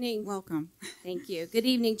 Good evening. Welcome. Thank you. Good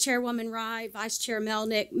evening, Chairwoman Rye, Vice Chair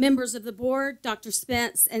Melnick, members of the board, Dr.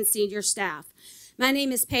 Spence, and senior staff. My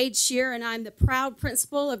name is Paige Shear, and I'm the proud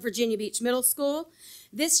principal of Virginia Beach Middle School.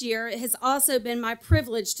 This year, it has also been my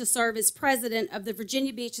privilege to serve as president of the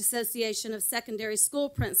Virginia Beach Association of Secondary School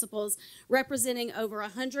Principals, representing over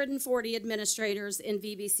 140 administrators in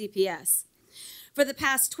VBCPS. For the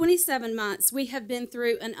past 27 months, we have been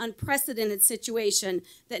through an unprecedented situation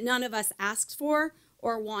that none of us asked for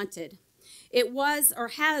or wanted. It was or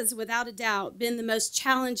has, without a doubt, been the most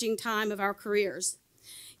challenging time of our careers.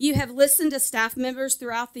 You have listened to staff members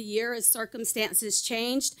throughout the year as circumstances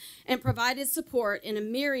changed and provided support in a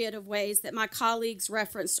myriad of ways that my colleagues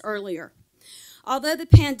referenced earlier. Although the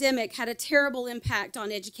pandemic had a terrible impact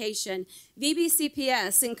on education,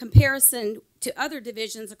 VBCPS, in comparison to other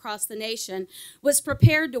divisions across the nation, was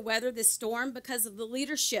prepared to weather this storm because of the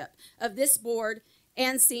leadership of this board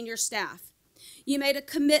and senior staff. You made a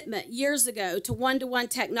commitment years ago to one-to-one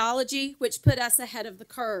technology, which put us ahead of the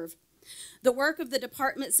curve. The work of the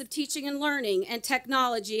Departments of Teaching and Learning and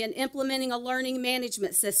Technology in implementing a learning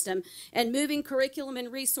management system and moving curriculum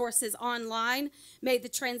and resources online made the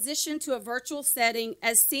transition to a virtual setting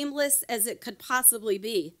as seamless as it could possibly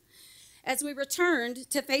be. As we returned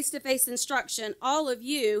to face-to-face instruction, all of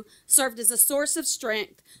you served as a source of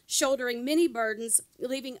strength, shouldering many burdens,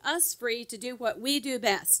 leaving us free to do what we do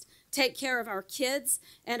best, take care of our kids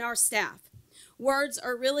and our staff. Words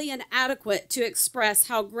are really inadequate to express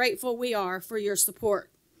how grateful we are for your support.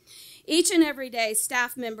 Each and every day,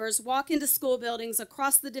 staff members walk into school buildings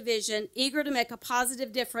across the division, eager to make a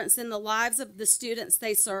positive difference in the lives of the students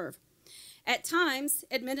they serve. At times,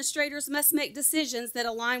 administrators must make decisions that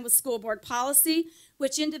align with school board policy,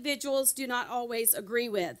 which individuals do not always agree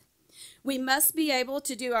with. We must be able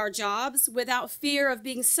to do our jobs without fear of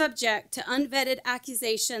being subject to unvetted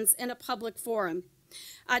accusations in a public forum.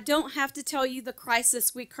 I don't have to tell you the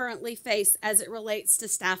crisis we currently face as it relates to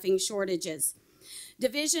staffing shortages.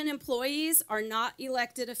 Division employees are not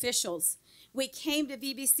elected officials. We came to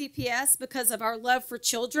VBCPS because of our love for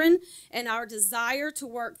children and our desire to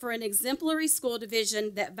work for an exemplary school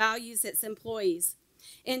division that values its employees.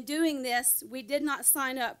 In doing this, we did not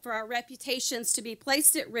sign up for our reputations to be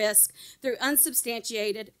placed at risk through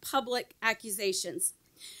unsubstantiated public accusations.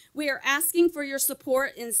 We are asking for your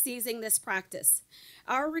support in seizing this practice.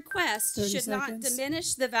 Our request should not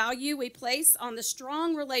diminish the value we place on the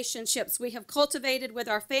strong relationships we have cultivated with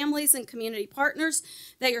our families and community partners.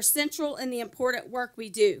 They are central in the important work we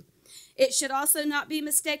do. It should also not be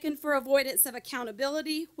mistaken for avoidance of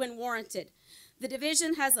accountability when warranted. The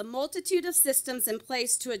division has a multitude of systems in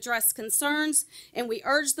place to address concerns, and we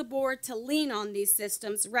urge the board to lean on these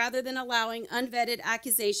systems rather than allowing unvetted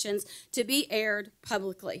accusations to be aired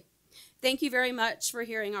publicly. Thank you very much for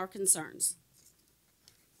hearing our concerns.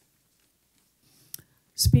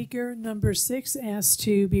 Speaker number 6 asked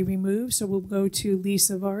to be removed, so we'll go to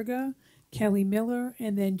Lisa Varga, Kelly Miller,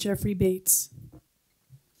 and then Jeffrey Bates.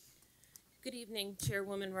 Good evening,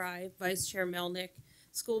 Chairwoman Rye, Vice Chair Melnick,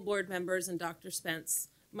 school board members, and Dr. Spence.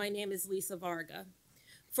 My name is Lisa Varga.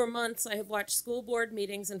 For months, I have watched school board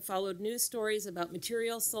meetings and followed news stories about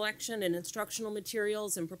material selection and instructional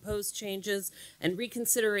materials and proposed changes and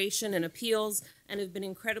reconsideration and appeals, and have been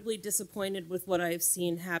incredibly disappointed with what I have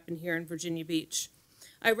seen happen here in Virginia Beach.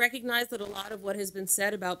 I recognize that a lot of what has been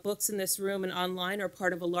said about books in this room and online are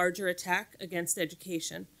part of a larger attack against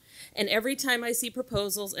education. And every time I see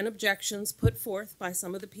proposals and objections put forth by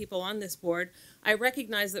some of the people on this board, I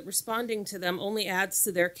recognize that responding to them only adds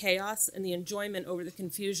to their chaos and the enjoyment over the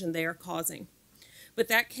confusion they are causing. But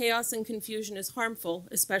that chaos and confusion is harmful,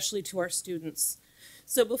 especially to our students.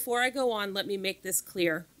 So before I go on, let me make this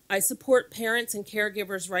clear. I support parents and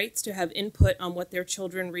caregivers' rights to have input on what their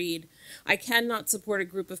children read. I cannot support a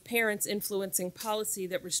group of parents influencing policy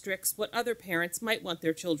that restricts what other parents might want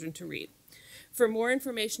their children to read. For more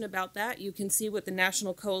information about that, you can see what the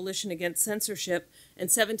National Coalition Against Censorship and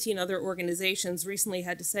 17 other organizations recently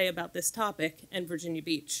had to say about this topic in Virginia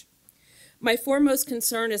Beach. My foremost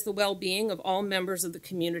concern is the well-being of all members of the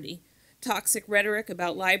community. Toxic rhetoric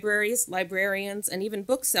about libraries, librarians, and even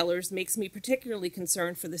booksellers makes me particularly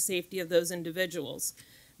concerned for the safety of those individuals.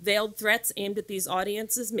 Veiled threats aimed at these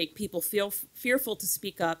audiences make people feel fearful to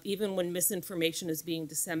speak up even when misinformation is being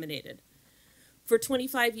disseminated. For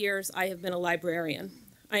 25 years, I have been a librarian.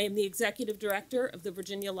 I am the executive director of the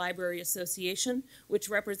Virginia Library Association, which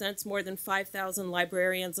represents more than 5,000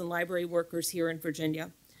 librarians and library workers here in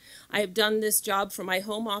Virginia. I have done this job from my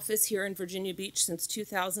home office here in Virginia Beach since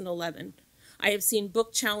 2011. I have seen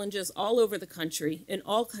book challenges all over the country in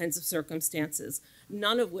all kinds of circumstances,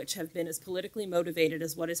 none of which have been as politically motivated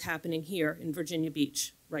as what is happening here in Virginia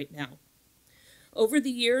Beach right now. Over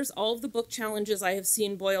the years, all of the book challenges I have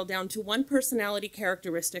seen boil down to one personality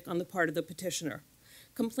characteristic on the part of the petitioner.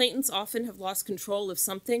 Complainants often have lost control of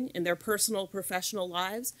something in their personal, professional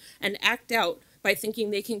lives and act out by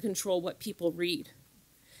thinking they can control what people read.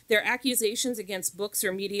 Their accusations against books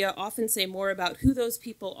or media often say more about who those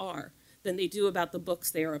people are than they do about the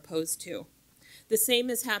books they are opposed to. The same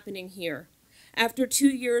is happening here. After 2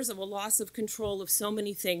 years of a loss of control of so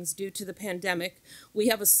many things due to the pandemic, we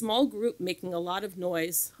have a small group making a lot of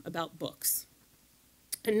noise about books.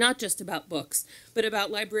 And not just about books, but about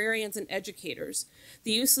librarians and educators.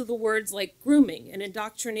 The use of the words like grooming and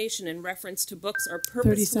indoctrination in reference to books are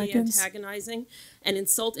purposefully antagonizing and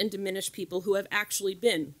insult and diminish people who have actually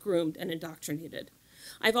been groomed and indoctrinated.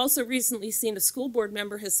 I've also recently seen a school board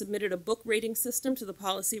member has submitted a book rating system to the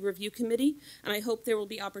Policy Review Committee, and I hope there will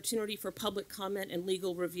be opportunity for public comment and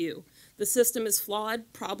legal review. The system is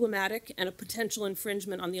flawed, problematic, and a potential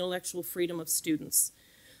infringement on the intellectual freedom of students.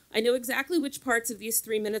 I know exactly which parts of these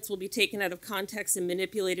 3 minutes will be taken out of context and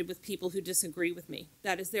manipulated with people who disagree with me.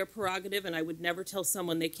 That is their prerogative, and I would never tell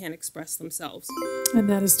someone they can't express themselves. And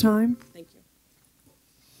that is time. Thank you.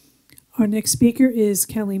 Our next speaker is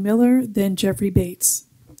Kelly Miller, then Jeffrey Bates.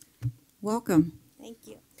 Welcome. Thank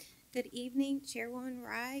you. Good evening, Chairwoman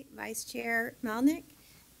Rye, Vice Chair Melnick,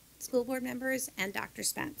 school board members, and Dr.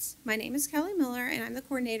 Spence. My name is Kelly Miller, and I'm the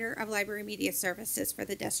coordinator of Library Media Services for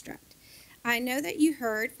the district. I know that you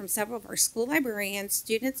heard from several of our school librarians,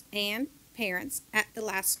 students, and parents at the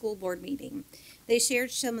last school board meeting. They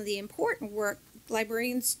shared some of the important work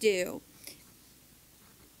librarians do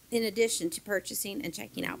in addition to purchasing and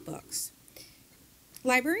checking out books.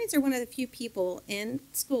 Librarians are one of the few people in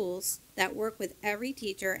schools that work with every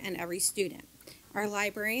teacher and every student. Our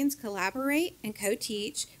librarians collaborate and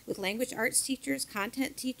co-teach with language arts teachers,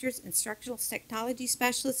 content teachers, instructional technology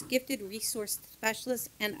specialists, gifted resource specialists,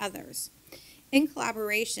 and others. In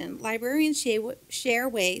collaboration, librarians share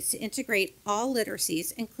ways to integrate all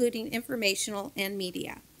literacies, including informational and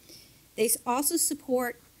media. They also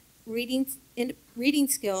support reading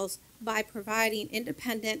skills by providing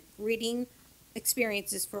independent reading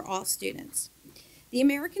experiences for all students. The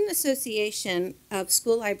American Association of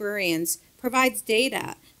School Librarians provides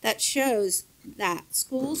data that shows that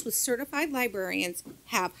schools with certified librarians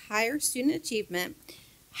have higher student achievement,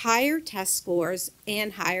 higher test scores,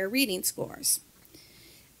 and higher reading scores.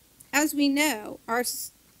 As we know, our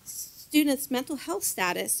students' mental health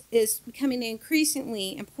status is becoming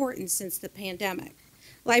increasingly important since the pandemic.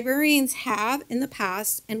 Librarians have in the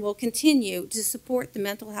past and will continue to support the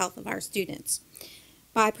mental health of our students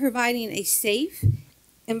by providing a safe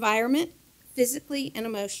environment physically and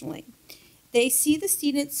emotionally. They see the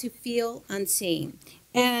students who feel unseen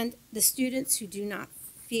and the students who do not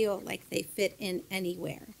feel like they fit in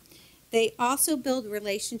anywhere. They also build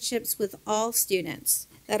relationships with all students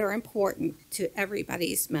that are important to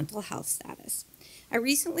everybody's mental health status. I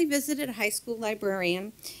recently visited a high school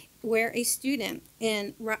librarian where a student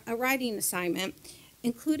in a writing assignment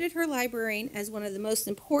included her librarian as one of the most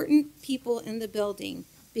important people in the building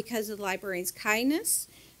because of the librarian's kindness,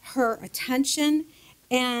 her attention,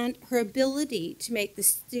 and her ability to make the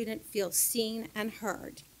student feel seen and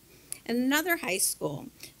heard. In another high school,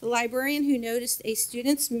 the librarian who noticed a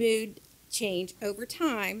student's mood change over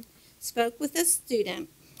time spoke with a student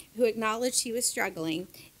who acknowledged he was struggling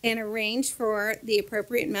and arranged for the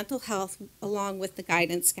appropriate mental health along with the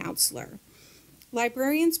guidance counselor.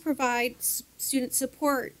 Librarians provide student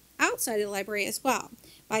support outside of the library as well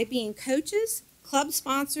by being coaches, club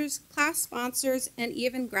sponsors, class sponsors, and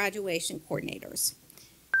even graduation coordinators.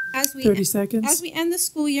 As we 30 seconds. As we end the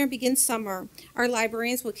school year and begin summer, our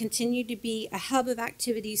librarians will continue to be a hub of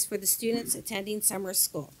activities for the students attending summer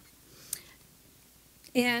school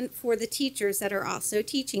and for the teachers that are also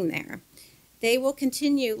teaching there. They will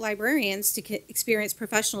continue, librarians, to experience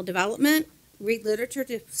professional development, read literature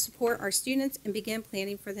to support our students, and begin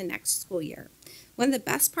planning for the next school year. One of the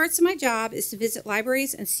best parts of my job is to visit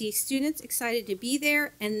libraries and see students excited to be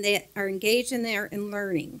there and that are engaged in there and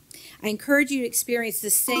learning. I encourage you to experience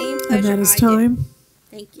the same pleasure And that is I do. time.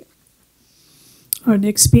 Thank you. Our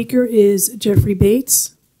next speaker is Jeffrey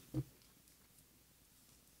Bates.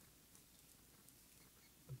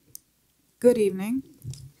 Good evening.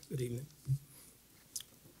 Good evening.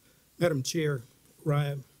 Madam Chair,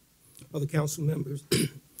 Ryan, other council members,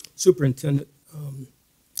 Superintendent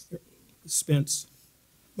Spence.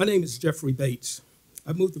 My name is Jeffrey Bates.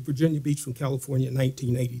 I moved to Virginia Beach from California in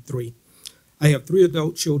 1983. I have 3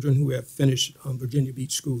 adult children who have finished Virginia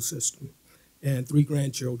Beach school system and 3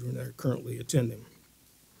 grandchildren that are currently attending.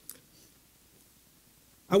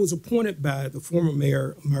 I was appointed by the former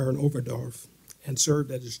mayor, Myron Overdorf, and served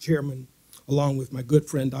as his chairman along with my good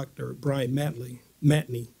friend, Dr. Brian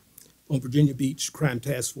Matney, on Virginia Beach Crime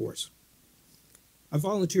Task Force. I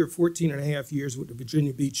volunteered 14 and a half years with the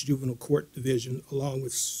Virginia Beach Juvenile Court Division, along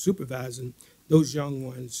with supervising those young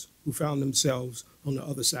ones who found themselves on the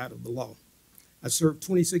other side of the law. I served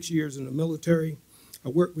 26 years in the military. I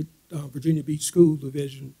worked with Virginia Beach School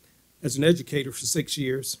Division as an educator for 6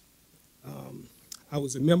 years. I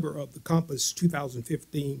was a member of the Compass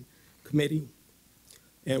 2015 committee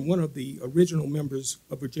and one of the original members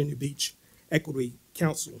of Virginia Beach Equity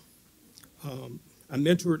Council. I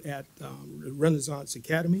mentored at Renaissance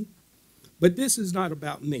Academy, but this is not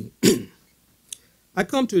about me. I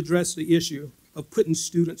come to address the issue of putting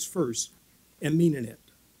students first and meaning it,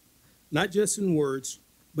 not just in words,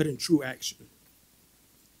 but in true action.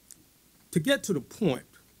 To get to the point,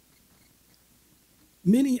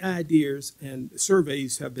 many ideas and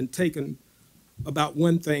surveys have been taken about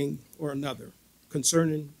one thing or another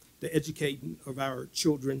concerning the educating of our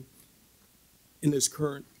children in this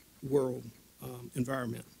current world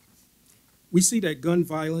environment. We see that gun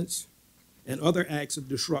violence and other acts of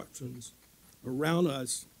disruptions around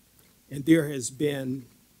us, and there has been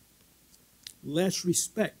less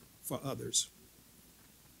respect for others.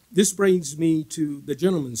 This brings me to the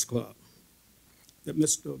Gentlemen's Club that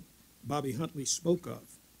Mr. Bobby Huntley spoke of.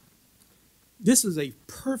 This is a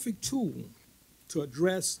perfect tool to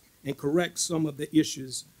address and correct some of the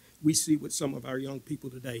issues we see with some of our young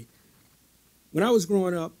people today. When I was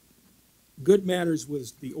growing up, good manners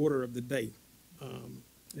was the order of the day.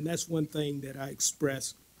 And that's one thing that I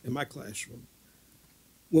express in my classroom.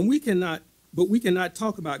 We cannot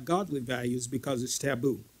talk about godly values because it's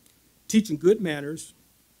taboo. Teaching good manners,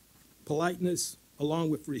 politeness,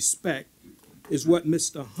 along with respect, is what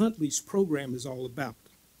Mr. Huntley's program is all about.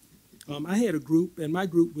 I had a group, and my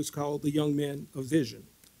group was called the Young Men of Vision.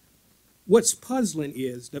 What's puzzling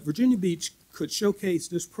is that Virginia Beach could showcase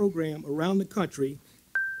this program around the country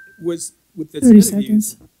with its 30 interviews,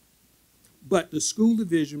 seconds. but the school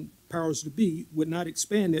division, powers to be, would not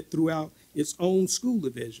expand it throughout its own school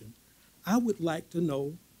division. I would like to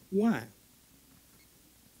know why.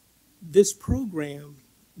 This program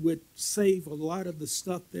would save a lot of the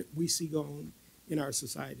stuff that we see going in our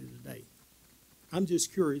society today. I'm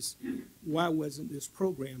just curious, why wasn't this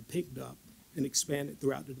program picked up and expanded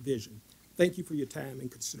throughout the division? Thank you for your time and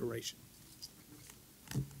consideration.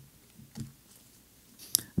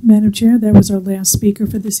 Madam Chair, that was our last speaker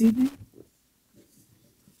for this evening.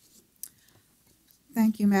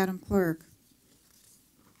 Thank you, Madam Clerk.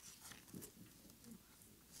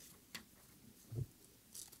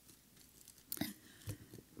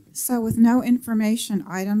 So with no information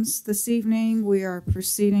items this evening, we are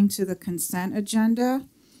proceeding to the consent agenda.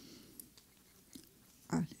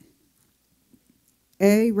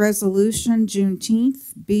 A, resolution,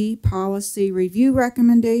 Juneteenth. B, policy review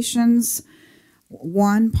recommendations.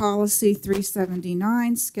 1, policy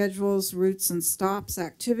 379, schedules, routes and stops,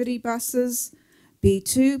 activity buses.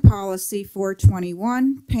 B2, Policy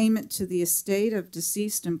 421, Payment to the Estate of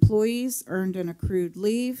Deceased Employees Earned and Accrued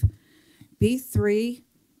Leave. B3,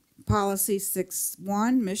 Policy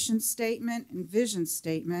 61, Mission Statement and Vision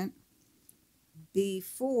Statement.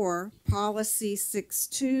 B4, Policy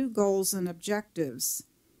 62, Goals and Objectives.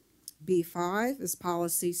 B5 is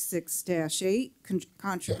Policy 6-8,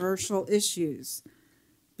 Controversial Issues.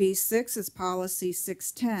 B6 is Policy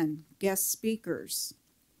 610, Guest Speakers.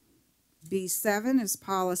 B7 is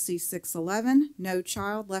Policy 611, No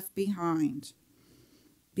Child Left Behind.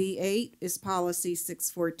 B8 is Policy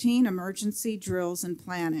 614, Emergency Drills and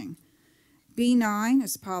Planning. B9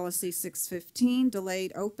 is Policy 615,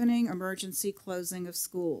 Delayed Opening, Emergency Closing of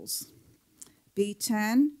Schools.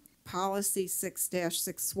 B10, Policy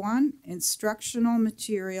 6-61, Instructional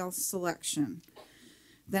Material Selection.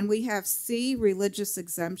 Then we have C, Religious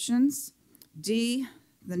Exemptions. D,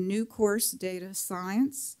 the new course, Data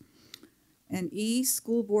Science. And E,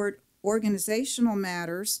 School Board Organizational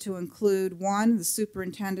Matters, to include 1, the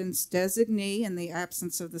superintendent's designee in the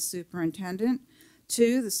absence of the superintendent,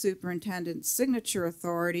 2, the superintendent's signature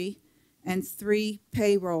authority, and 3,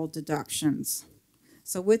 payroll deductions.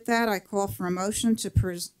 So with that, I call for a motion to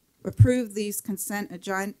approve these consent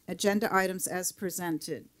agenda items as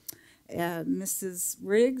presented. Mrs.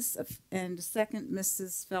 Riggs and second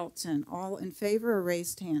Mrs. Felton. All in favor, a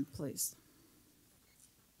raised hand, please.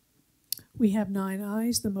 We have 9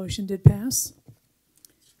 ayes. The motion did pass.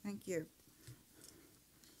 Thank you.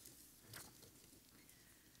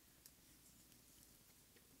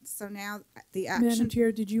 So now the action. Madam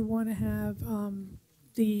Chair, did you want to have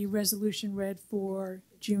the resolution read for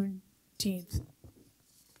Juneteenth?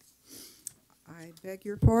 I beg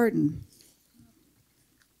your pardon.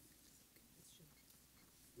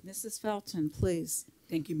 Mrs. Felton, please.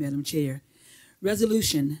 Thank you, Madam Chair.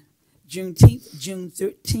 Resolution, Juneteenth, June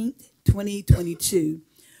 13th, 2022.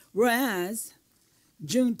 Whereas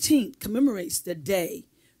Juneteenth commemorates the day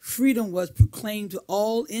freedom was proclaimed to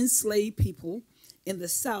all enslaved people in the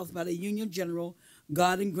South by the Union General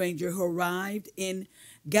Garden Granger, who arrived in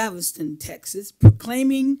Galveston, Texas,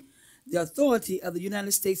 proclaiming the authority of the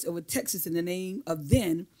United States over Texas in the name of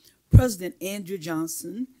then President Andrew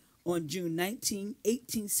Johnson on June 19,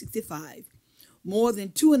 1865, more than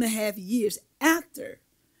 2.5 years after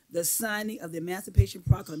the signing of the Emancipation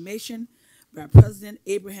Proclamation by President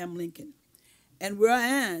Abraham Lincoln. And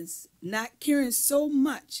whereas not caring so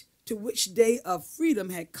much to which day of freedom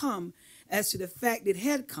had come as to the fact it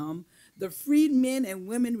had come, the freed men and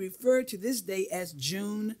women refer to this day as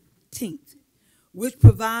Juneteenth, which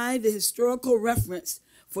provide the historical reference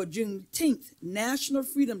for Juneteenth, National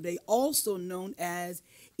Freedom Day, also known as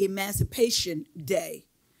Emancipation Day,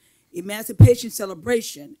 Emancipation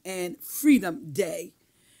Celebration, and Freedom Day,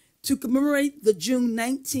 to commemorate the June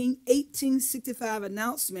 19, 1865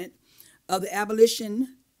 announcement of the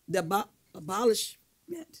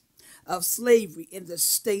abolishment of slavery in the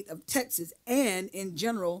state of Texas, and in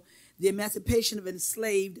general, the emancipation of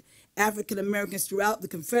enslaved African Americans throughout the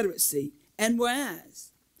Confederacy. And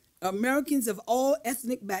whereas Americans of all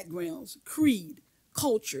ethnic backgrounds, creed,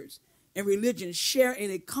 cultures, and religions share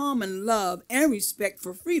in a common love and respect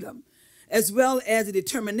for freedom, as well as a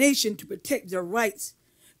determination to protect their rights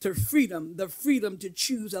to freedom, the freedom to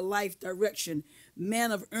choose a life direction,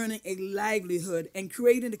 manner of earning a livelihood, and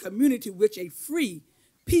creating a community in which a free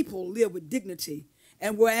people live with dignity.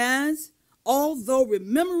 And whereas, although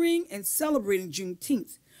remembering and celebrating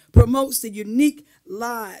Juneteenth promotes the unique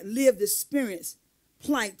lived experience,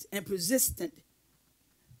 plight, and persistent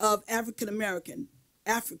of African,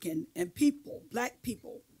 and people, Black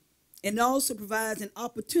people, and also provides an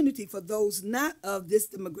opportunity for those not of this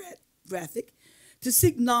demographic to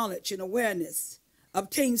seek knowledge and awareness,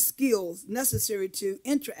 obtain skills necessary to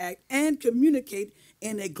interact and communicate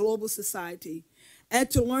in a global society,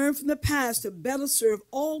 and to learn from the past to better serve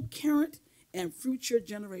all current and future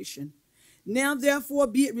generation. Now, therefore,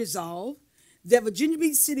 be it resolved that Virginia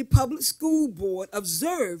Beach City Public School Board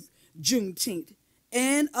observe Juneteenth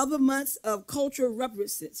and other months of cultural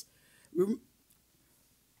represents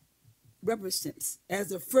as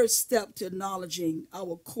the first step to acknowledging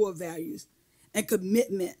our core values and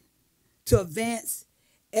commitment to advance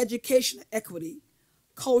educational equity,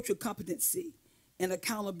 cultural competency, and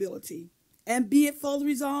accountability. And be it further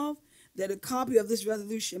resolved that a copy of this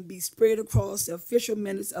resolution be spread across the official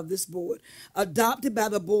minutes of this board, adopted by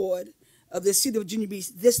the board of the City of Virginia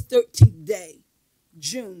Beach this 13th day,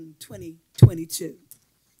 June 2022.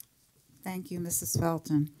 Thank you, Mrs.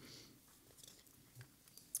 Felton.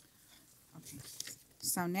 Okay.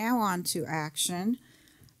 So now on to action.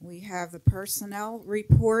 We have the personnel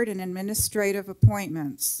report and administrative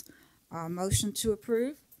appointments. Motion to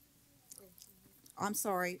approve? I'm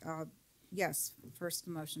sorry, yes, first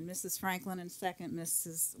motion, Mrs. Franklin, and second,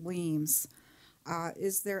 Mrs. Weems.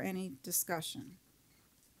 Is there any discussion?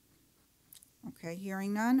 Okay,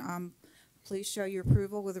 hearing none, please show your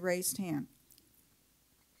approval with a raised hand.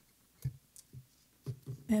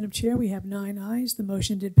 Madam Chair, we have 9 ayes. The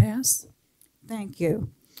motion did pass. Thank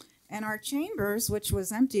you. And our chambers, which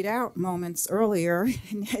was emptied out moments earlier,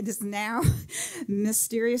 it is now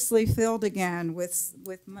mysteriously filled again with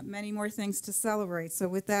many more things to celebrate. So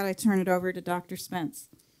with that, I turn it over to Dr. Spence.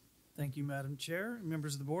 Thank you, Madam Chair,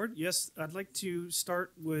 members of the board. Yes, I'd like to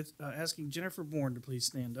start with asking Jennifer Bourne to please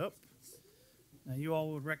stand up. Now, you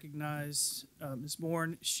all would recognize Ms.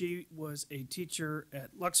 Bourne. She was a teacher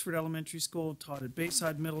at Luxford Elementary School, taught at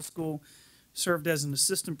Bayside Middle School, served as an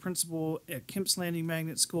assistant principal at Kemp's Landing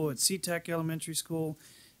Magnet School, at SeaTac Elementary School,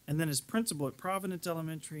 and then as principal at Providence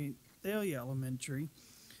Elementary and Thalia Elementary.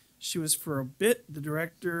 She was for a bit the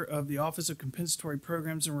director of the Office of Compensatory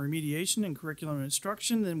Programs and Remediation and Curriculum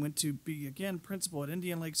Instruction, then went to be again principal at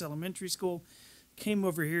Indian Lakes Elementary School, came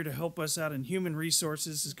over here to help us out in human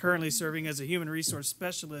resources, is currently serving as a human resource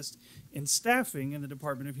specialist in staffing in the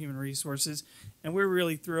Department of Human Resources, and we're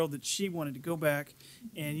really thrilled that she wanted to go back,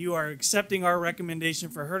 and you are accepting our recommendation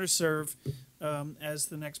for her to serve as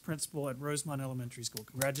the next principal at Rosemont Elementary School.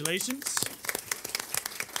 Congratulations.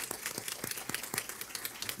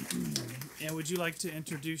 And would you like to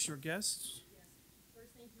introduce your guests? Yes. First,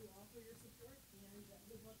 thank you all for your support, and would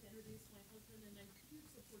love to introduce my husband and a huge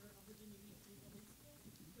supporter of Virginia Beach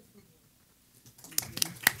Public Schools, Christopher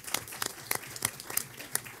Bourne.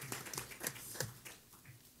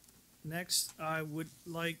 Next, I would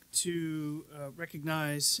like to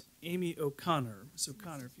recognize Amy O'Connor. Ms.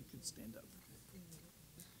 O'Connor, if you could stand up.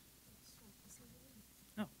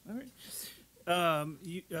 Oh, all right.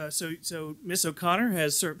 So Miss O'Connor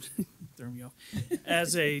has served throw me off,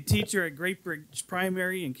 as a teacher at Great Bridge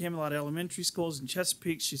Primary and Camelot Elementary Schools in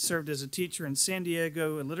Chesapeake. She served as a teacher in San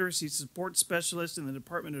Diego, a literacy support specialist in the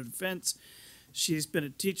Department of Defense. She's been a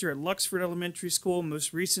teacher at Luxford Elementary School.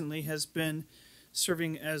 Most recently has been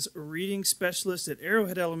serving as a reading specialist at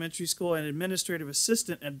Arrowhead Elementary School and administrative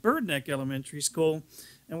assistant at Birdneck Elementary School.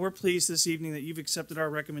 And we're pleased this evening that you've accepted our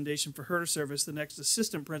recommendation for her to serve as the next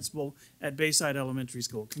assistant principal at Bayside Elementary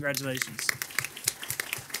School. Congratulations.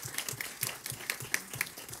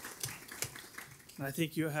 And I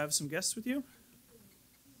think you have some guests with you.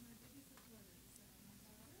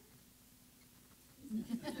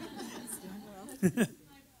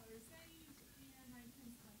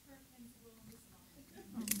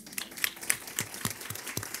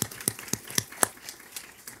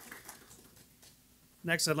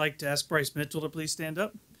 Next, I'd like to ask Bryce Mitchell to please stand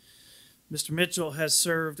up. Mr. Mitchell has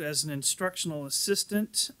served as an instructional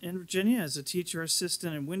assistant in Virginia, as a teacher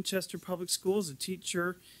assistant in Winchester Public Schools, a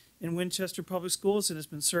teacher in Winchester Public Schools, and has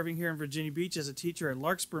been serving here in Virginia Beach as a teacher at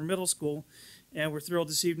Larkspur Middle School. And we're thrilled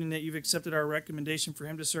this evening that you've accepted our recommendation for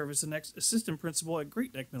him to serve as the next assistant principal at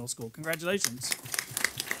Great Neck Middle School. Congratulations.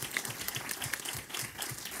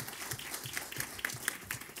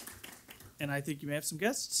 And I think you may have some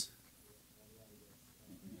guests.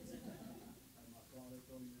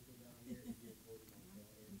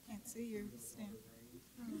 Can't see you. Stand.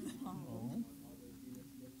 Oh.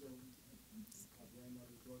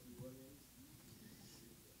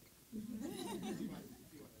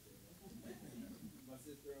 My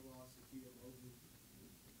sister-in-law, Shakita Moses,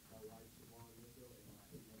 my wife, Siobhan Mitchell, and my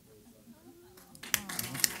 8-month-old son.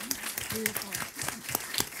 Beautiful.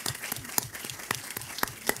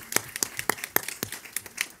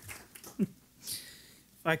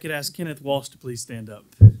 If I could ask Kenneth Walsh to please stand up.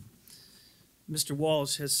 Mr.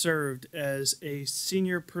 Walsh has served as a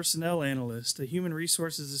senior personnel analyst, a human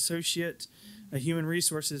resources associate, a human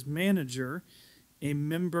resources manager, a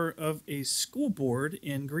member of a school board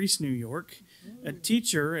in Greece, New York, a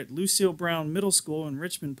teacher at Lucille Brown Middle School in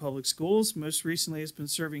Richmond Public Schools. Most recently has been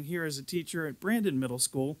serving here as a teacher at Brandon Middle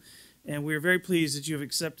School. And we are very pleased that you have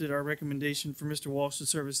accepted our recommendation for Mr. Walsh to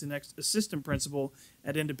serve as the next assistant principal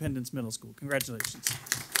at Independence Middle School. Congratulations.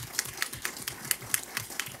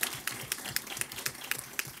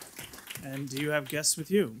 And do you have guests with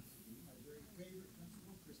you?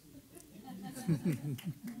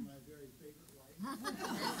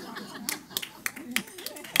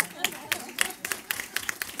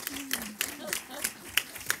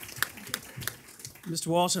 Mr.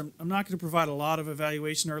 Walsh, I'm not going to provide a lot of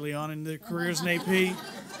evaluation early on in the careers in AP,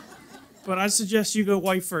 but I suggest you go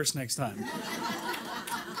wife first next time.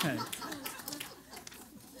 Okay.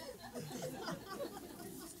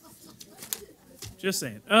 Just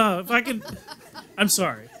saying. If I could, I'm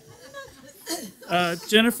sorry.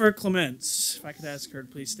 Jennifer Clements, if I could ask her to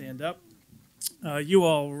please stand up. You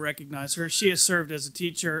all recognize her. She has served as a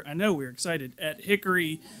teacher, I know we're excited, at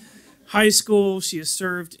Hickory High School. She has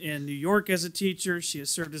served in New York as a teacher. She has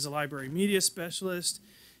served as a library media specialist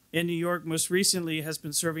in New York. Most recently has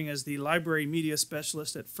been serving as the library media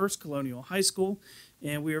specialist at First Colonial High School.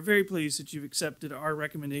 And we are very pleased that you've accepted our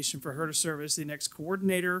recommendation for her to serve as the next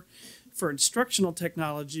coordinator for instructional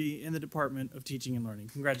technology in the Department of Teaching and Learning.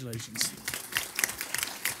 Congratulations.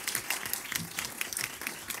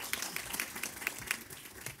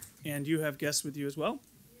 And you have guests with you as well?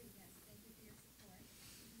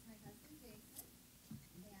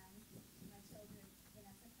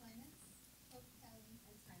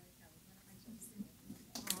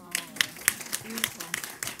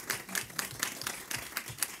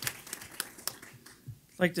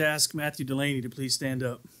 I'd like to ask Matthew Delaney to please stand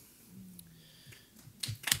up.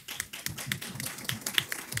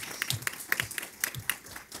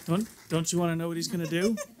 Don't you want to know what he's going to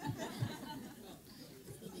do?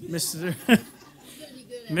 Mr.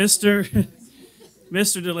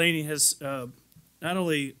 Delaney has not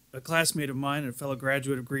only a classmate of mine and a fellow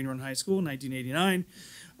graduate of Green Run High School in 1989,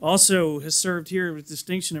 also has served here with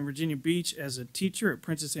distinction in Virginia Beach as a teacher at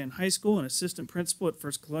Princess Anne High School, an assistant principal at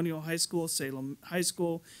First Colonial High School, Salem High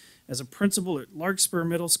School, as a principal at Larkspur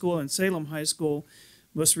Middle School and Salem High School,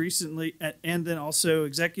 most recently, and then also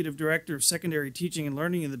executive director of secondary teaching and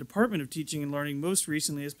learning in the Department of Teaching and Learning. Most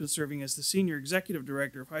recently has been serving as the senior executive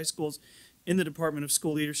director of high schools in the Department of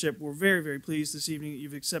School Leadership. We're very, very pleased this evening that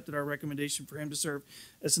you've accepted our recommendation for him to serve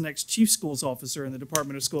as the next chief schools officer in the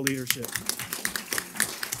Department of School Leadership.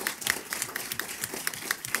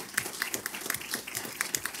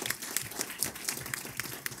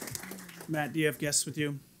 Matt, do you have guests with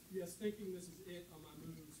you? Yes, thinking this is it on my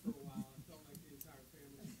moves for a while. I felt like the entire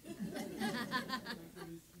family.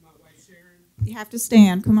 My wife Sharon. You have to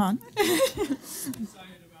stand, come on. Excited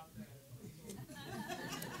about that. These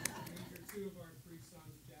are two of our three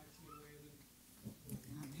sons, Jackson and Landon.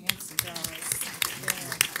 Handsome guys.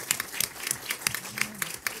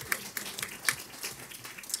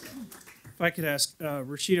 If I could ask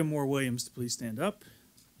Rashida Moore Williams to please stand up.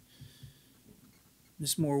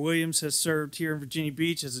 Ms. Moore Williams has served here in Virginia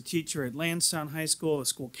Beach as a teacher at Lansdowne High School, a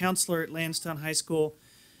school counselor at Lansdowne High School.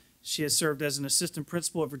 She has served as an assistant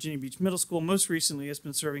principal at Virginia Beach Middle School. Most recently has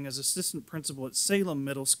been serving as assistant principal at Salem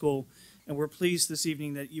Middle School. And we're pleased this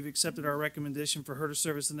evening that you've accepted our recommendation for her to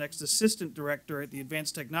serve as the next assistant director at the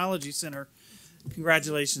Advanced Technology Center.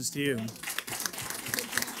 Congratulations to you. I'm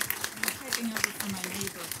taking over for my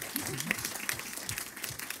neighbor.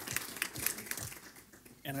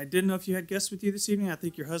 And I didn't know if you had guests with you this evening. I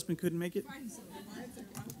think your husband couldn't make it.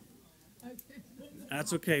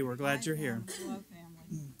 That's okay. We're glad you're here.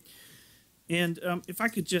 And if I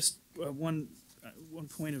could just, one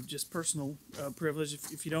point of just personal privilege,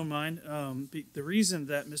 if you don't mind. The reason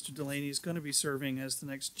that Mr. Delaney is going to be serving as the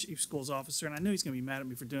next chief schools officer, and I know he's going to be mad at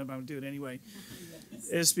me for doing it, but I'm going to do it anyway,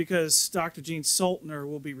 is because Dr. Gene Saltner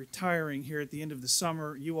will be retiring here at the end of the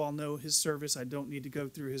summer. You all know his service. I don't need to go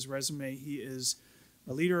through his resume. He is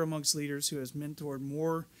a leader amongst leaders who has mentored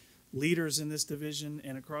more leaders in this division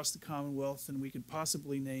and across the Commonwealth than we could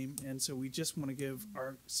possibly name. And so we just want to give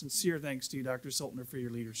our sincere thanks to you, Dr. Saltner, for your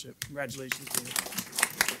leadership. Congratulations to you.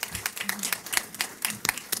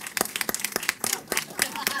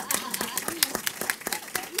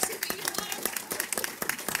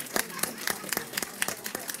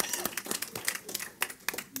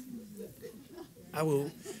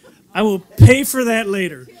 I will pay for that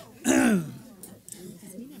later.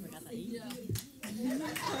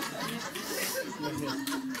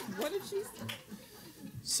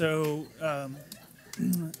 So,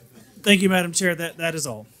 thank you, Madam Chair. That is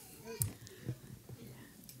all.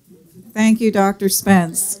 Thank you, Dr.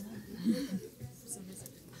 Spence.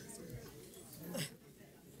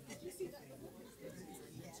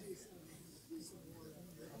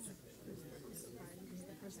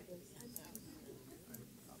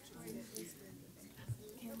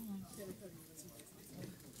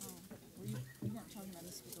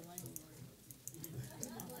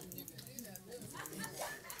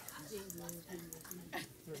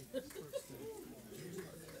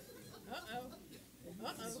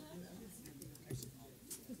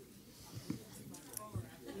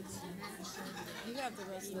 You have the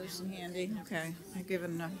resolution handy. Okay, I've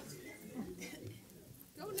given enough.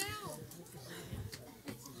 Go now.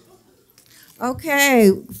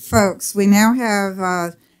 Okay, folks, we now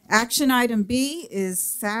have action item B is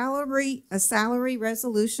a salary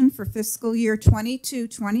resolution for fiscal year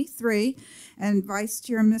 22-23. And Vice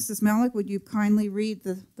Chair Mrs. Melnick, would you kindly read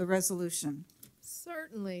the resolution?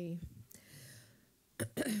 Certainly.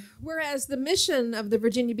 Whereas the mission of the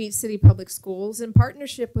Virginia Beach City Public Schools, in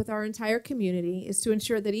partnership with our entire community, is to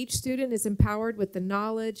ensure that each student is empowered with the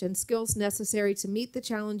knowledge and skills necessary to meet the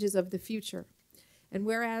challenges of the future. And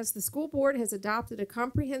whereas the school board has adopted a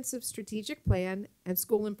comprehensive strategic plan and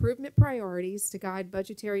school improvement priorities to guide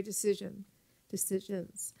budgetary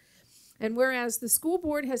decisions. And whereas the school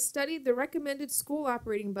board has studied the recommended school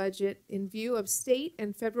operating budget in view of state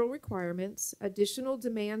and federal requirements, additional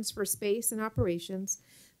demands for space and operations,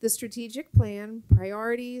 the strategic plan,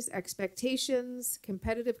 priorities, expectations,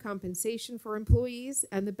 competitive compensation for employees,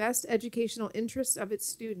 and the best educational interests of its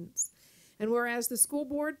students. And whereas the school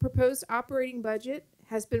board proposed operating budget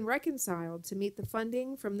has been reconciled to meet the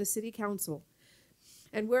funding from the city council.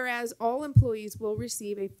 And whereas all employees will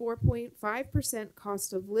receive a 4.5%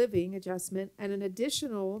 cost of living adjustment and an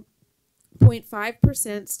additional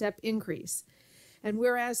 0.5% step increase. And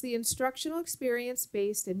whereas the instructional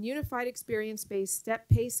experience-based and unified experience-based step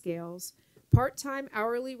pay scales, part-time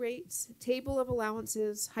hourly rates, table of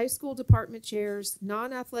allowances, high school department chairs,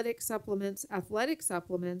 non-athletic supplements, athletic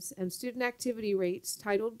supplements, and student activity rates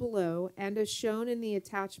titled below and as shown in the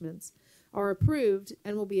attachments are approved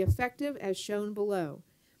and will be effective as shown below.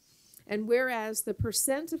 And whereas the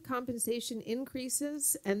percent of compensation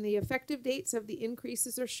increases and the effective dates of the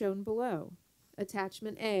increases are shown below.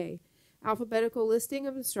 Attachment A, alphabetical listing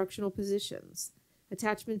of instructional positions.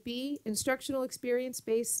 Attachment B, instructional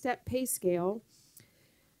experience-based step pay scale,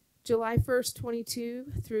 July 1st, 22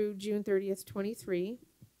 through June 30th, 23.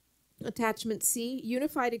 Attachment C,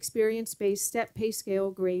 unified experience-based step pay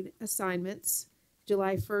scale grade assignments,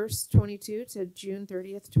 July 1st, 22 to June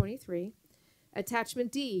 30th, 23.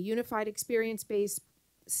 Attachment D, unified experience-based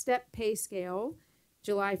step pay scale,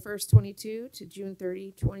 July 1st, 22 to June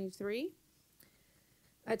 30, 23.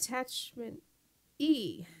 Attachment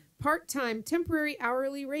E, part-time temporary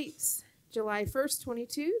hourly rates, July 1st,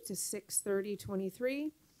 22 to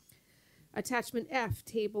 6/30/23. Attachment F,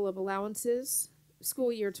 table of allowances,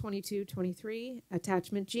 school year 22-23.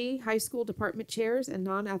 Attachment G, high school department chairs and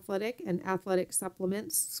non-athletic and athletic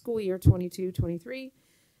supplements, school year 22-23.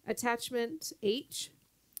 Attachment H,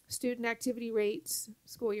 student activity rates,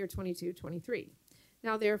 school year 22-23.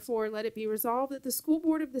 Now therefore, let it be resolved that the school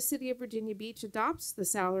board of the city of Virginia Beach adopts the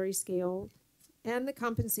salary scale and the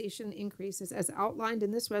compensation increases as outlined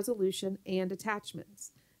in this resolution and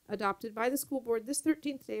attachments, adopted by the school board this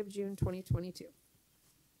 13th day of June 2022.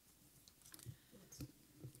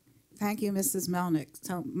 Thank you, Mrs. Melnick.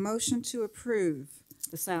 So motion to approve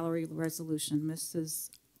the salary resolution, Mrs.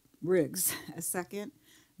 Riggs. A second,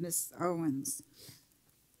 Ms. Owens.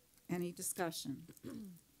 Any discussion?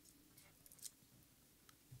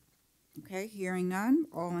 Okay, hearing none.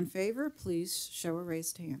 All in favor, please show a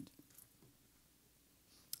raised hand.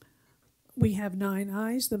 We have 9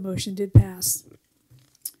 ayes. The motion did pass.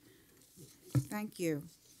 Thank you.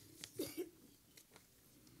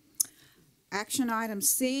 Action item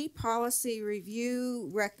C, policy review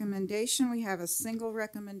recommendation. We have a single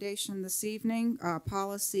recommendation this evening,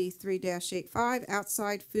 policy 3-85,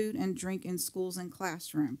 outside food and drink in schools and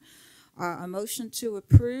classroom. A motion to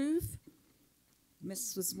approve.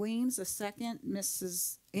 Mrs. Weems, a second.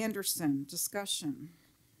 Mrs. Anderson, discussion.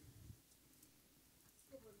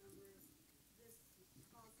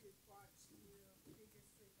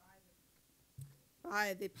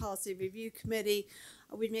 By the Policy Review Committee.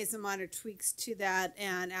 We made some minor tweaks to that,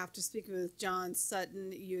 and after speaking with John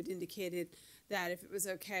Sutton, you had indicated that if it was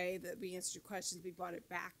okay that we answered your questions, we brought it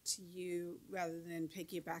back to you rather than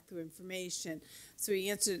taking it back through information. So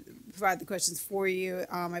we provided the questions for you.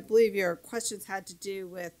 I believe your questions had to do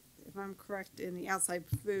with, if I'm correct, in the outside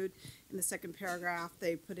food, in the second paragraph,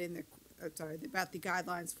 they put in the about the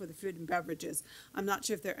guidelines for the food and beverages. I'm not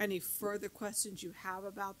sure if there are any further questions you have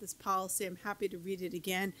about this policy. I'm happy to read it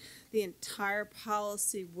again. The entire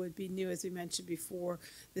policy would be new, as we mentioned before.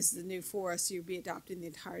 This is new for us. You'll be adopting the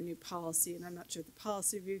entire new policy, and I'm not sure if the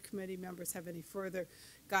Policy Review Committee members have any further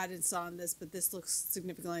guidance on this, but this looks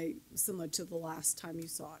significantly similar to the last time you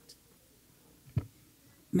saw it.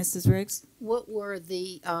 Mrs. Riggs? What were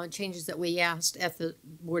the changes that we asked at the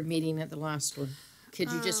board meeting at the last one? Could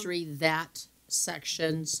you just read that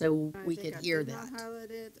section so we could hear that? I did not highlight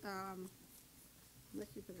it.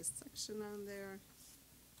 Let me put a section on there.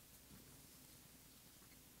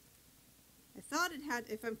 I thought it had,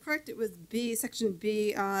 if I'm correct, it was B, section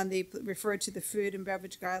B on the, referred to the food and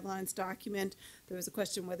beverage guidelines document. There was a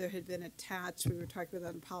question whether it had been attached. We were talking about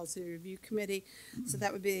that in Policy Review Committee. So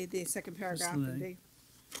that would be the second paragraph would be.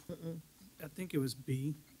 I think it was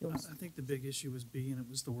B. It was- I think the big issue was B, and it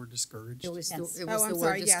was the word discouraged. It was the, Yes. it was Oh, the I'm word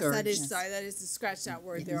sorry, yes, that is, discouraged. sorry, that is the scratched out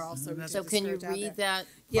word there also. we So did can you discourage out read there. that part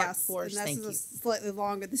Yes, for and us? this Thank is you. slightly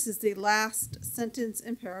longer. This is the last sentence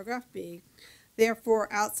in paragraph B.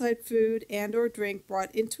 Therefore, outside food and or drink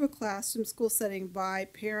brought into a classroom school setting by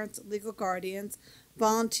parents, legal guardians,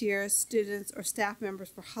 volunteers, students, or staff members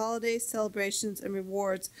for holidays, celebrations, and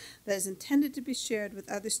rewards that is intended to be shared with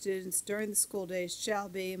other students during the school days shall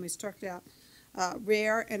be, and we struck out,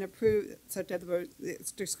 rare and approved, so the word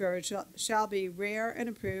it's discouraged, shall be rare and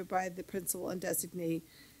approved by the principal and designee.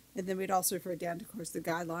 And then we'd also refer down to, of course, the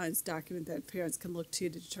guidelines document that parents can look to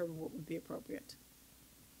determine what would be appropriate.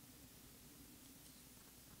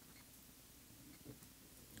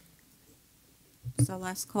 So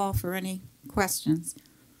last call for any questions.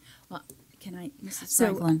 Well, can I, Mrs.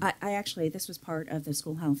 So, Franklin? I actually, this was part of the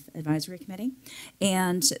School Health Advisory Committee.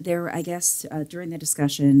 And there, I guess, during the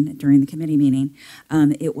discussion, during the committee meeting,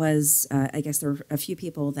 it was, I guess there were a few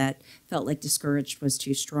people that felt like discouraged was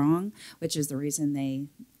too strong, which is the reason they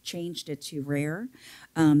changed it to rare.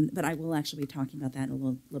 But I will actually be talking about that a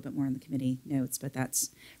little bit more in the committee notes, but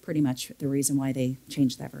that's pretty much the reason why they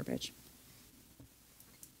changed that verbiage.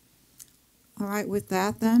 All right, with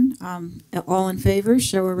that then, all in favor,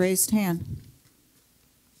 show a raised hand.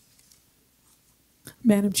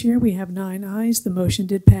 Madam Chair, we have 9 ayes. The motion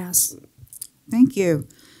did pass. Thank you.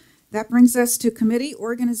 That brings us to committee,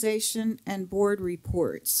 organization, and board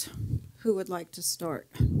reports. Who would like to start?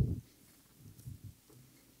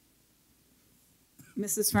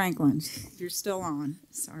 Mrs. Franklin, you're still on.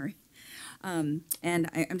 Sorry. And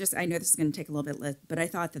I know this is going to take a little bit, but I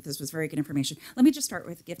thought that this was very good information. Let me just start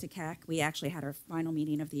with Gifted CAC. We actually had our final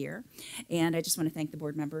meeting of the year, and I just want to thank the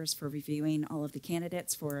board members for reviewing all of the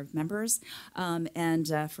candidates for members, and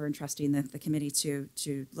for entrusting the committee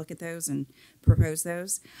to look at those and propose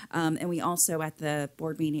those. And we also at the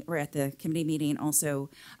board meeting, or at the committee meeting, also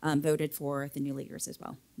voted for the new leaders as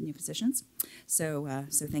well, new positions. So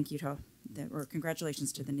thank you to, or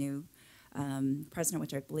congratulations to the new president,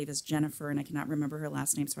 which I believe is Jennifer, and I cannot remember her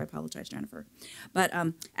last name, so I apologize, Jennifer. But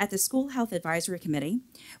at the School Health Advisory Committee,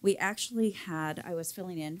 we actually had, I was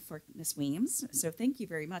filling in for Ms. Weems, so thank you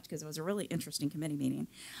very much, because it was a really interesting committee meeting.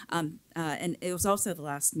 And it was also the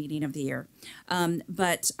last meeting of the year.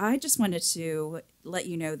 But I just wanted to let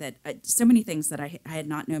you know that so many things that I had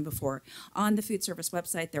not known before. On the food service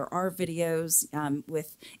website, there are videos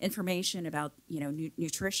with information about,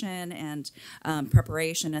 nutrition and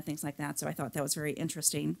preparation and things like that. So I thought that was very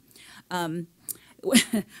interesting.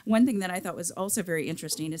 One thing that I thought was also very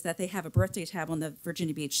interesting is that they have a birthday tab on the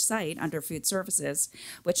Virginia Beach site under food services,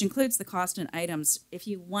 which includes the cost and items if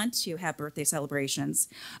you want to have birthday celebrations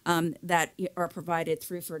that are provided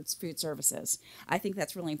through food services. I think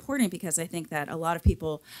that's really important because I think that a lot of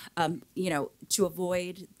people, to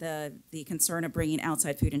avoid the concern of bringing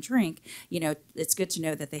outside food and drink, it's good to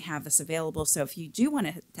know that they have this available. So if you do want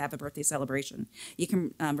to have a birthday celebration, you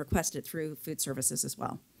can request it through food services as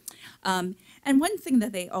well. And one thing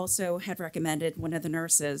that they also had recommended, one of the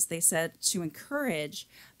nurses, they said to encourage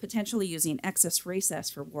potentially using excess recess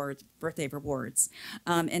for birthday rewards,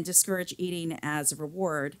 and discourage eating as a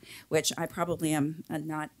reward, which I probably am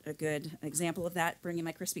not a good example of that, bringing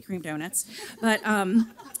my Krispy Kreme donuts. But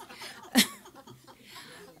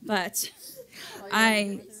but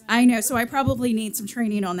I know, so I probably need some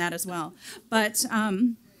training on that as well. But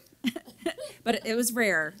but it was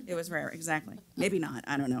rare. It was rare, exactly. Maybe not.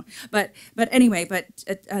 I don't know. But anyway,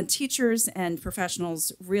 teachers and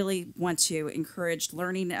professionals really want to encourage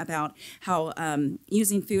learning about how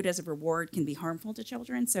using food as a reward can be harmful to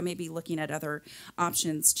children. So maybe looking at other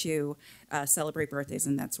options to celebrate birthdays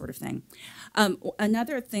and that sort of thing.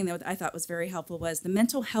 Another thing that I thought was very helpful was the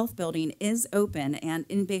mental health building is open, and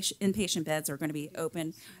inpatient beds are going to be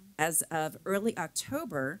open as of early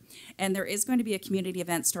October, and there is going to be a community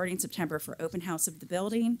event starting September for open house of the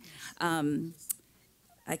building.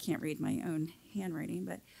 I can't read my own handwriting,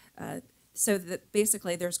 but so that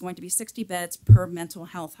basically there's going to be 60 beds per mental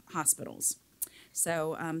health hospitals.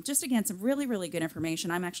 So just again, some really, really good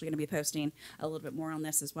information. I'm actually going to be posting a little bit more on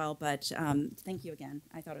this as well, but thank you again.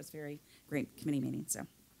 I thought it was a very great committee meeting. So.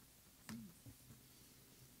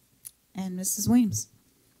 And Mrs. Weems.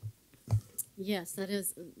 Yes, that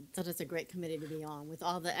is a great committee to be on, with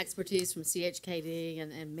all the expertise from CHKD,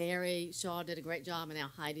 and Mary Shaw did a great job, and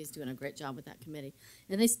now Heidi's doing a great job with that committee.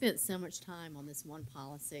 And they spent so much time on this one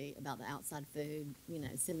policy about the outside food,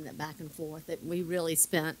 sending it back and forth, that we really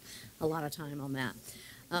spent a lot of time on that.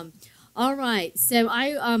 All right, so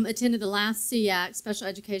I attended the last SEAC, Special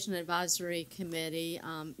Education Advisory Committee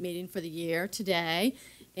meeting for the year today.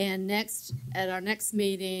 And next, at our next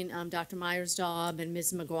meeting, Dr. Myers-Daub and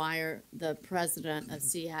Ms. McGuire, the president of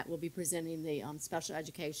SEAC, will be presenting the special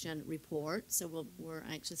education report. So we're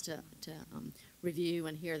anxious to review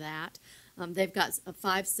and hear that. They've got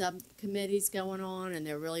 5 subcommittees going on, and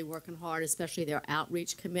they're really working hard, especially their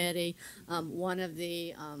outreach committee. One of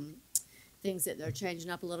the things that they're changing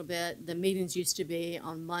up a little bit, the meetings used to be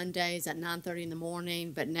on Mondays at 9:30 in the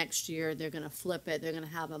morning, but next year they're going to flip it. They're going to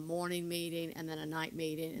have a morning meeting and then a night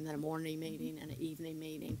meeting and then a morning meeting and an evening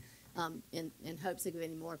meeting in hopes of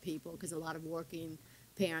getting more people, because a lot of working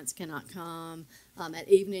parents cannot come. At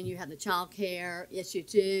evening, you have the child care issue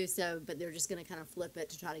too, but they're just going to kind of flip it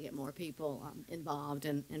to try to get more people involved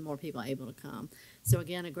and more people able to come. So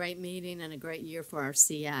again, a great meeting and a great year for our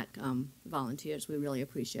SEAC volunteers. We really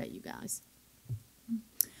appreciate you guys.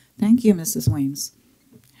 Thank you, Mrs. Weems.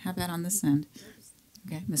 How about on this end?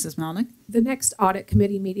 Okay, Mrs. Melnick? The next audit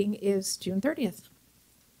committee meeting is June 30th.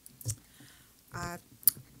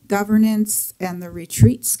 Governance and the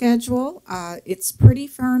retreat schedule. It's pretty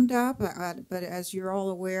firmed up, but as you're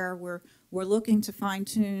all aware, we're looking to fine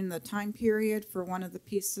tune the time period for one of the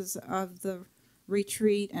pieces of the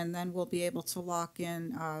retreat, and then we'll be able to lock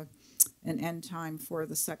in an end time for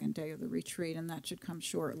the second day of the retreat, and that should come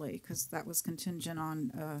shortly, because that was contingent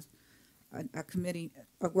on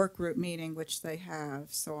a work group meeting, which they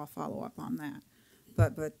have. So I'll follow up on that.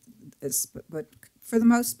 But for the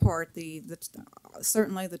most part,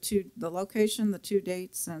 certainly the location, the 2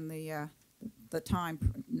 dates, and the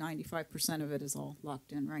time, 95% of it is all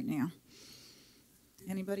locked in right now.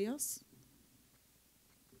 Anybody else?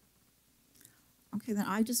 Okay, then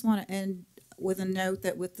I just want to end with a note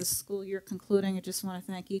that with the school year concluding, I just want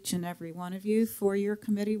to thank each and every one of you for your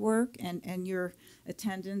committee work and your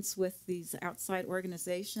attendance with these outside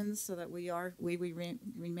organizations, so that we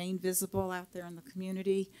remain visible out there in the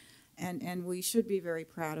community, and we should be very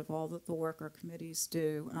proud of all the work our committees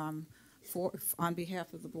do on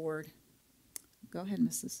behalf of the board. Go ahead,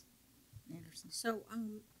 Mrs. Anderson. So,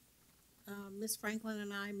 Ms. Franklin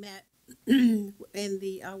and I met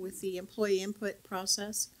with the employee input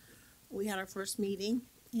process. We had our first meeting,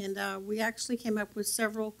 and we actually came up with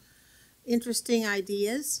several interesting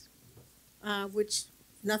ideas, which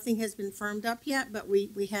nothing has been firmed up yet, but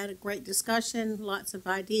we had a great discussion. Lots of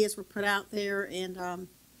ideas were put out there, and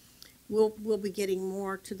we'll be getting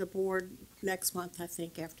more to the board next month, I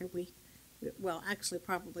think, after actually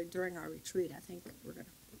probably during our retreat. I think we're going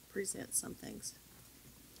to present some things.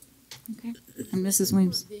 Okay. And Mrs.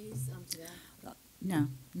 Weems? No.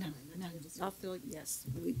 I'll feel, yes,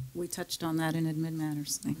 we touched on that in admin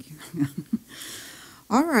matters. Thank you.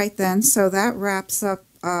 All right, then. So that wraps up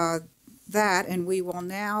that, and we will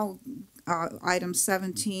now, item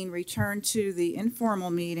 17, return to the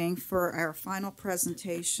informal meeting for our final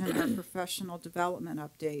presentation, our professional development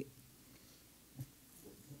update.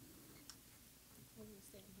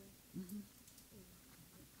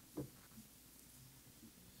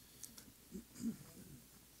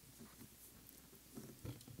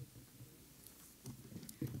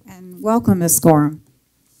 And welcome, Ms. Gorham.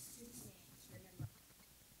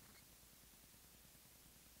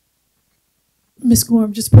 Ms.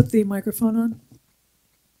 Gorham, just put the microphone on.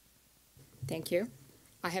 Thank you.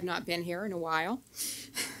 I have not been here in a while.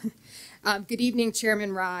 Good evening,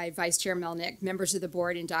 Chairman Rye, Vice Chair Melnick, members of the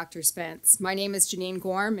board, and Dr. Spence. My name is Janine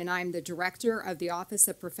Gorham, and I'm the Director of the Office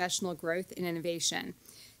of Professional Growth and Innovation.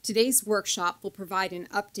 Today's workshop will provide an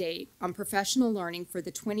update on professional learning for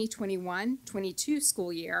the 2021-22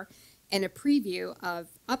 school year and a preview of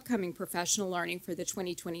upcoming professional learning for the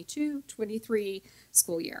 2022-23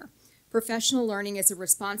 school year. Professional learning is a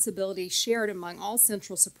responsibility shared among all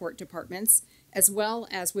central support departments, as well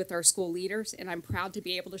as with our school leaders, and I'm proud to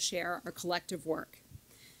be able to share our collective work.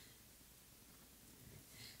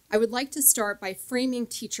 I would like to start by framing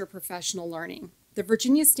teacher professional learning. The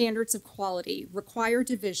Virginia Standards of Quality require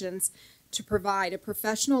divisions to provide a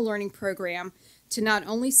professional learning program to not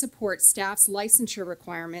only support staff's licensure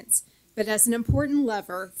requirements, but as an important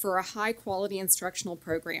lever for a high-quality instructional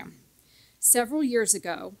program. Several years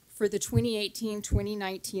ago, for the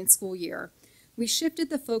 2018-2019 school year, we shifted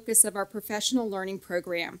the focus of our professional learning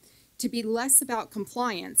program to be less about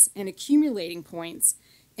compliance and accumulating points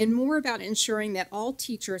and more about ensuring that all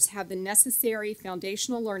teachers have the necessary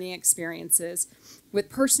foundational learning experiences with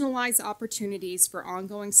personalized opportunities for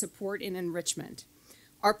ongoing support and enrichment.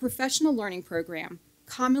 Our professional learning program,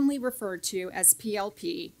 commonly referred to as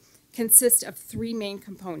PLP, consists of 3 main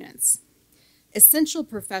components. Essential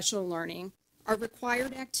professional learning are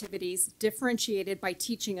required activities differentiated by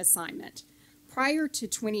teaching assignment. Prior to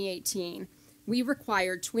 2018, we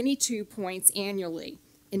required 22 points annually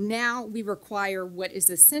and now we require what is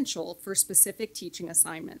essential for specific teaching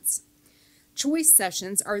assignments. Choice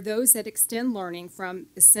sessions are those that extend learning from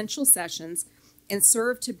essential sessions and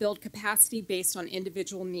serve to build capacity based on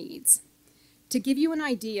individual needs. To give you an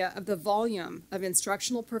idea of the volume of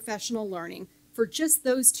instructional professional learning for just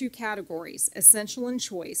those two categories, essential and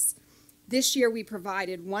choice, this year we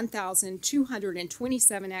provided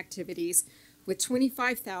 1,227 activities with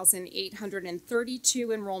 25,832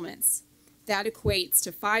 enrollments. That equates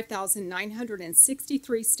to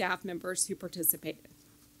 5,963 staff members who participated.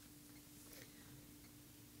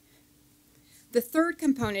 The third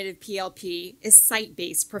component of PLP is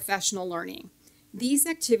site-based professional learning. These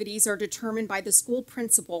activities are determined by the school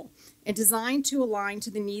principal and designed to align to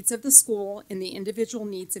the needs of the school and the individual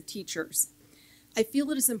needs of teachers. I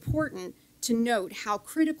feel it is important to note how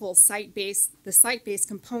critical the site-based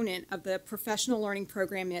component of the professional learning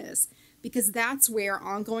program is, because that's where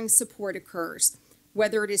ongoing support occurs,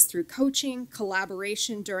 whether it is through coaching,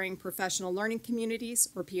 collaboration during professional learning communities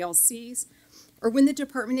or PLCs, or when the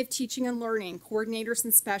Department of Teaching and Learning coordinators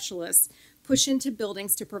and specialists push into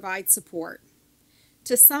buildings to provide support.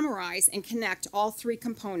 To summarize and connect all three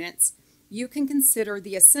components, you can consider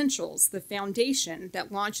the essentials, the foundation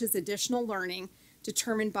that launches additional learning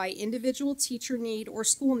determined by individual teacher need or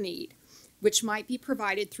school need, which might be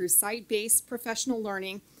provided through site-based professional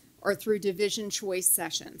learning or through division choice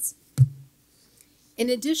sessions. In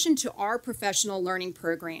addition to our professional learning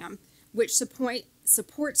program, which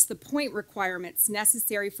supports the point requirements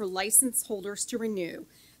necessary for license holders to renew,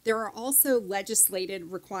 there are also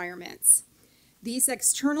legislated requirements. These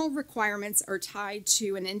external requirements are tied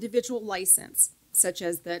to an individual license, such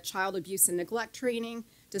as the child abuse and neglect training,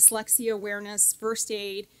 dyslexia awareness, first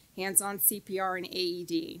aid, hands-on CPR, and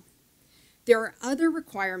AED. There are other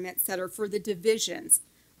requirements that are for the divisions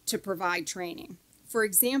to provide training. For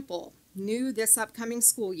example, new this upcoming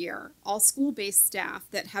school year, all school-based staff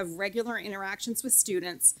that have regular interactions with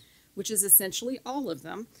students, which is essentially all of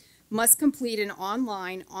them, must complete an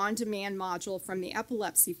online, on-demand module from the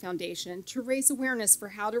Epilepsy Foundation to raise awareness for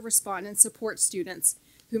how to respond and support students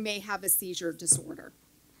who may have a seizure disorder.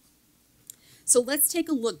 So let's take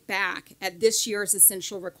a look back at this year's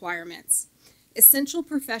essential requirements. Essential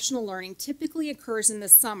professional learning typically occurs in the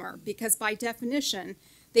summer because by definition,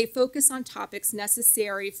 they focus on topics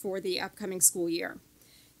necessary for the upcoming school year.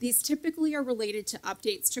 These typically are related to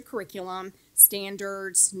updates to curriculum,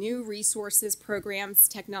 standards, new resources, programs,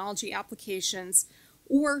 technology applications,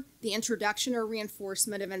 or the introduction or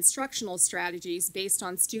reinforcement of instructional strategies based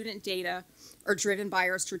on student data or driven by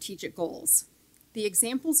our strategic goals. The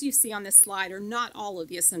examples you see on this slide are not all of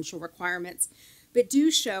the essential requirements, but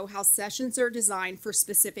do show how sessions are designed for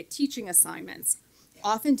specific teaching assignments,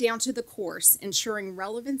 often down to the course, ensuring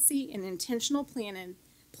relevancy and intentional planning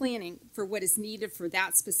for what is needed for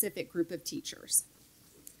that specific group of teachers.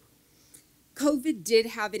 COVID did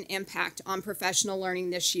have an impact on professional learning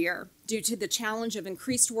this year due to the challenge of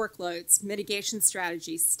increased workloads, mitigation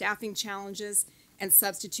strategies, staffing challenges, and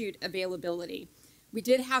substitute availability. We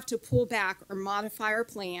did have to pull back or modify our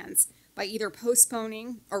plans by either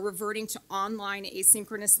postponing or reverting to online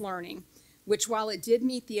asynchronous learning, which while it did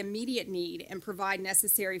meet the immediate need and provide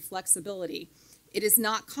necessary flexibility, it is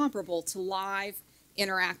not comparable to live,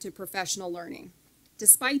 interactive professional learning.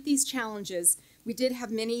 Despite these challenges, we did have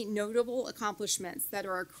many notable accomplishments that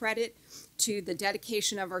are a credit to the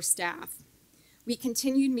dedication of our staff. We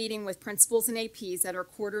continued meeting with principals and APs at our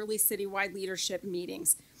quarterly citywide leadership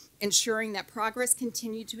meetings, ensuring that progress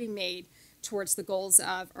continued to be made towards the goals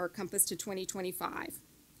of our Compass to 2025.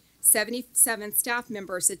 77 staff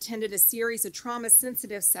members attended a series of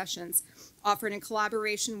trauma-sensitive sessions offered in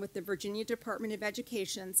collaboration with the Virginia Department of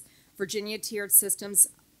Education's Virginia Tiered Systems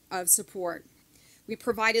of Support. We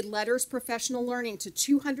provided letters professional learning to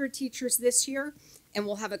 200 teachers this year, and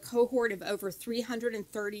we'll have a cohort of over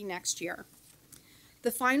 330 next year.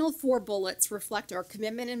 The final 4 bullets reflect our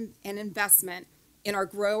commitment and investment in our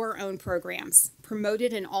Grow Our Own programs,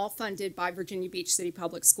 promoted and all funded by Virginia Beach City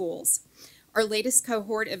Public Schools. Our latest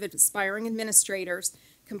cohort of aspiring administrators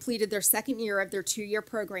completed their second year of their 2-year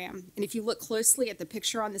program, and if you look closely at the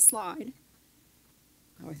picture on the slide,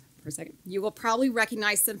 for a second, you will probably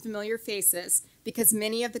recognize some familiar faces because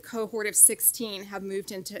many of the cohort of 16 have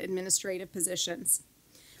moved into administrative positions.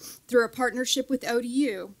 Through a partnership with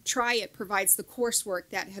ODU, Try It provides the coursework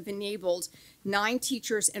that have enabled 9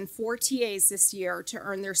 teachers and 4 TAs this year to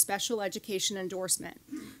earn their special education endorsement.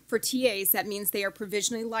 For TAs, that means they are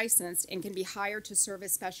provisionally licensed and can be hired to serve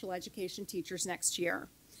as special education teachers next year.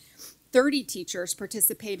 30 teachers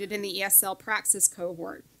participated in the ESL Praxis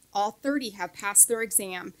cohort. All 30 have passed their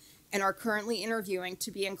exam, and are currently interviewing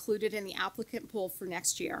to be included in the applicant pool for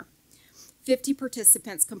next year. 50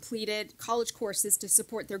 participants completed college courses to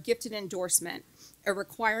support their gifted endorsement, a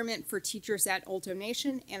requirement for teachers at Alto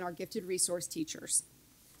Nation and our gifted resource teachers.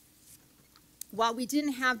 While we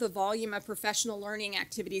didn't have the volume of professional learning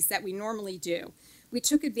activities that we normally do, we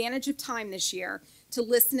took advantage of time this year to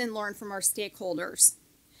listen and learn from our stakeholders.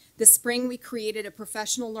 This spring, we created a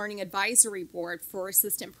professional learning advisory board for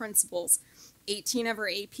assistant principals. 18 of our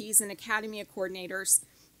APs and academy coordinators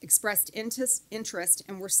expressed interest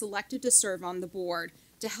and were selected to serve on the board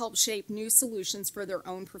to help shape new solutions for their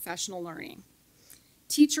own professional learning.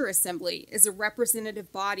 Teacher Assembly is a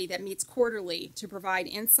representative body that meets quarterly to provide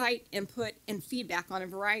insight, input, and feedback on a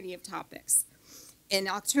variety of topics. In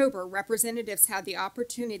October, representatives had the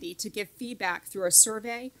opportunity to give feedback through a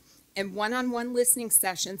survey and one-on-one listening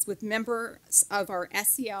sessions with members of our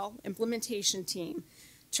SEL implementation team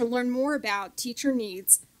to learn more about teacher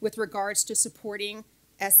needs with regards to supporting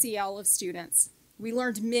SEL of students. We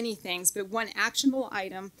learned many things, but one actionable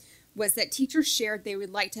item was that teachers shared they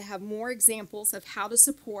would like to have more examples of how to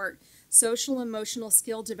support social and emotional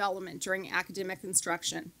skill development during academic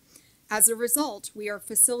instruction. As a result, we are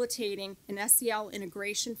facilitating an SEL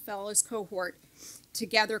Integration Fellows cohort to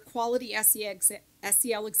gather quality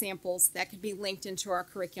SEL examples that could be linked into our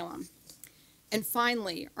curriculum. And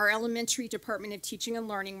finally, our Elementary Department of Teaching and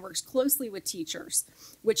Learning works closely with teachers,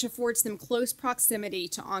 which affords them close proximity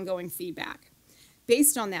to ongoing feedback.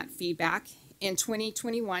 Based on that feedback, in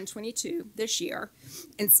 2021-22, this year,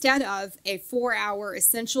 instead of a 4-hour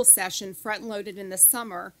essential session front-loaded in the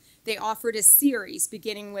summer, they offered a series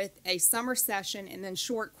beginning with a summer session and then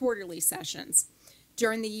short quarterly sessions.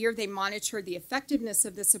 During the year, they monitored the effectiveness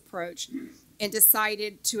of this approach and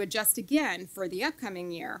decided to adjust again for the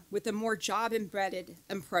upcoming year with a more job-embedded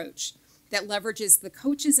approach that leverages the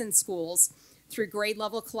coaches in schools through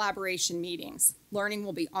grade-level collaboration meetings. Learning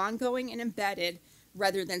will be ongoing and embedded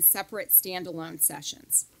rather than separate standalone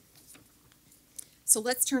sessions. So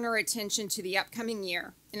let's turn our attention to the upcoming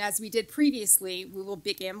year. And as we did previously, we will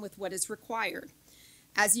begin with what is required.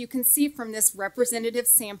 As you can see from this representative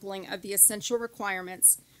sampling of the essential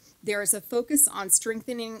requirements, there is a focus on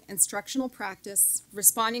strengthening instructional practice,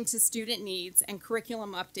 responding to student needs, and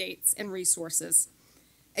curriculum updates and resources.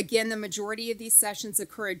 Again, the majority of these sessions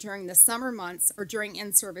occurred during the summer months or during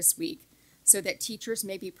in-service week, so that teachers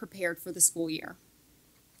may be prepared for the school year.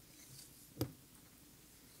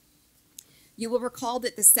 You will recall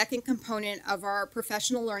that the second component of our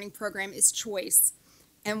professional learning program is choice.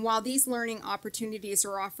 And while these learning opportunities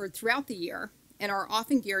are offered throughout the year and are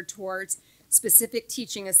often geared towards specific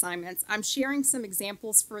teaching assignments, I'm sharing some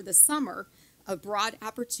examples for the summer of broad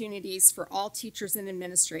opportunities for all teachers and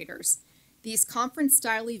administrators. These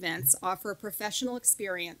conference-style events offer a professional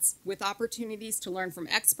experience with opportunities to learn from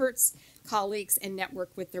experts, colleagues, and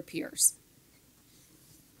network with their peers.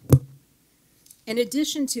 In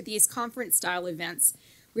addition to these conference-style events,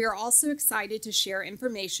 we are also excited to share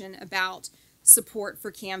information about support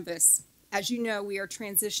for Canvas. As you know, we are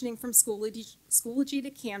transitioning from Schoology to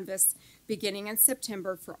Canvas beginning in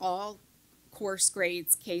September for all course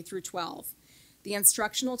grades K through 12. The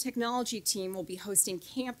instructional technology team will be hosting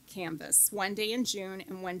Camp Canvas one day in June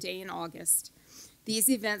and one day in August. These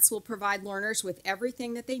events will provide learners with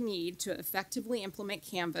everything that they need to effectively implement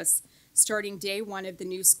Canvas starting day one of the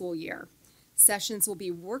new school year. Sessions will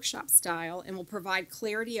be workshop style and will provide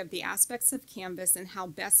clarity of the aspects of Canvas and how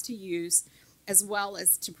best to use, as well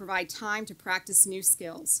as to provide time to practice new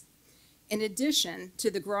skills. In addition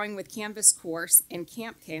to the Growing with Canvas course and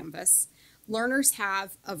Camp Canvas, learners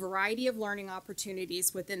have a variety of learning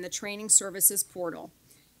opportunities within the Training Services portal.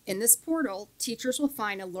 In this portal, teachers will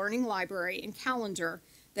find a learning library and calendar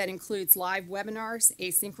that includes live webinars,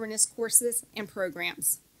 asynchronous courses, and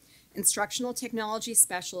programs. Instructional technology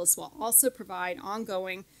specialists will also provide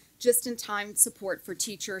ongoing, just-in-time support for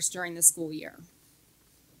teachers during the school year.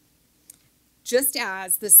 Just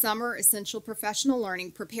as the Summer Essential Professional Learning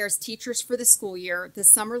prepares teachers for the school year, the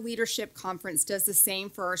Summer Leadership Conference does the same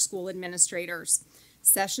for our school administrators.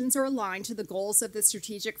 Sessions are aligned to the goals of the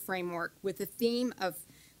strategic framework with the theme of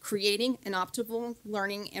creating an optimal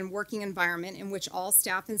learning and working environment in which all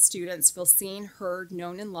staff and students feel seen, heard,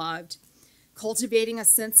 known, and loved, cultivating a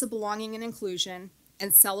sense of belonging and inclusion,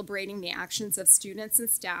 and celebrating the actions of students and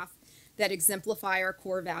staff that exemplify our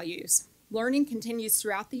core values. Learning continues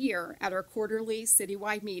throughout the year at our quarterly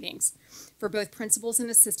citywide meetings for both principals and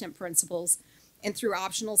assistant principals and through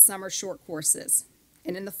optional summer short courses.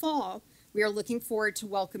 And in the fall, we are looking forward to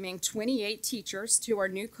welcoming 28 teachers to our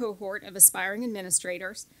new cohort of aspiring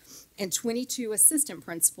administrators and 22 assistant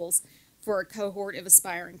principals for a cohort of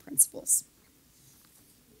aspiring principals.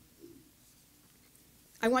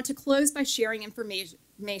 I want to close by sharing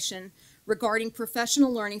information regarding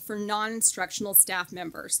professional learning for non-instructional staff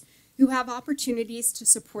members who have opportunities to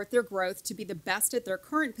support their growth to be the best at their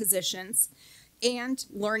current positions and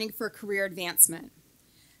learning for career advancement.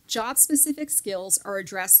 Job-specific skills are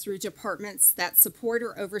addressed through departments that support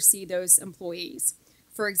or oversee those employees.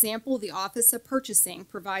 For example, the Office of Purchasing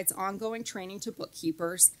provides ongoing training to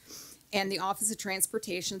bookkeepers, and the Office of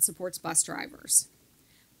Transportation supports bus drivers.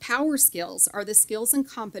 Power skills are the skills and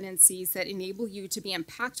competencies that enable you to be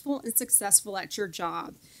impactful and successful at your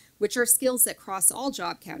job, which are skills that cross all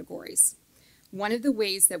job categories. One of the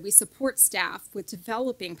ways that we support staff with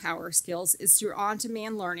developing power skills is through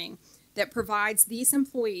on-demand learning that provides these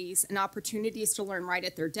employees an opportunities to learn right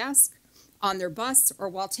at their desk, on their bus, or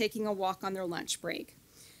while taking a walk on their lunch break.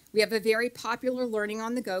 We have a very popular Learning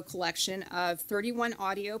on the Go collection of 31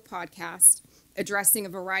 audio podcasts addressing a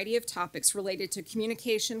variety of topics related to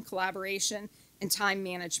communication, collaboration, and time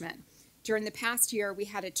management. During the past year, we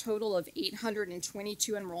had a total of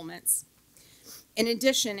 822 enrollments. In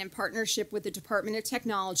addition, in partnership with the Department of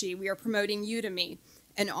Technology, we are promoting Udemy,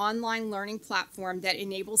 an online learning platform that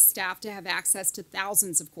enables staff to have access to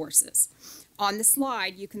thousands of courses. On the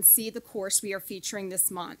slide, you can see the course we are featuring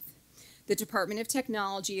this month. The Department of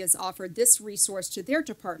Technology has offered this resource to their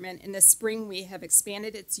department. In the spring, we have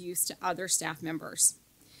expanded its use to other staff members.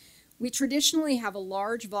 We traditionally have a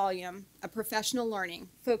large volume of professional learning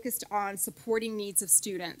focused on supporting needs of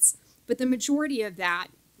students, but the majority of that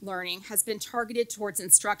learning has been targeted towards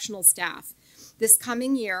instructional staff. This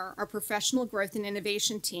coming year, our Professional Growth and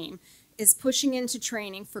Innovation team is pushing into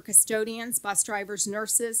training for custodians, bus drivers,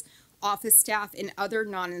 nurses, office staff, and other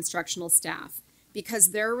non-instructional staff,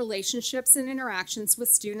 because their relationships and interactions with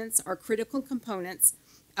students are critical components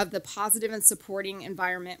of the positive and supporting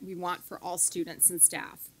environment we want for all students and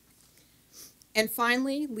staff. And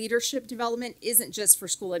finally, leadership development isn't just for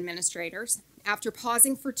school administrators. After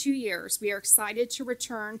pausing for 2 years, we are excited to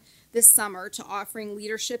return this summer to offering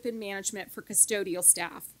leadership and management for custodial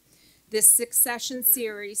staff. This 6-session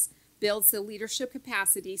series builds the leadership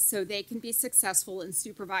capacity so they can be successful in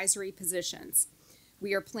supervisory positions.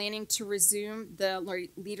 We are planning to resume the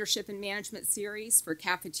leadership and management series for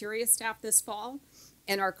cafeteria staff this fall,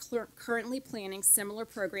 and are currently planning similar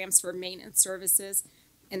programs for maintenance services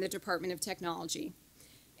in the Department of Technology.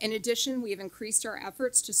 In addition, we have increased our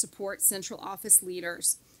efforts to support central office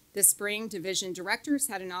leaders. This spring, division directors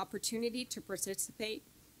had an opportunity to participate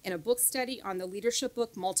in a book study on the leadership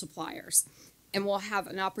book Multipliers, and will have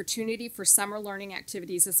an opportunity for summer learning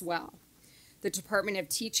activities as well. The Department of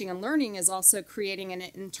Teaching and Learning is also creating an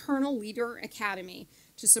internal leader academy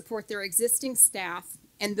to support their existing staff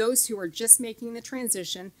and those who are just making the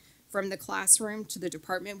transition from the classroom to the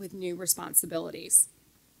department with new responsibilities.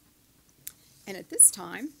 And at this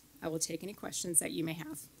time, I will take any questions that you may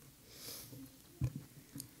have.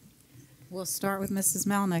 We'll start with Mrs.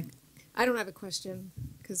 Melnick. I don't have a question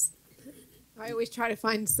because I always try to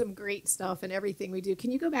find some great stuff in everything we do.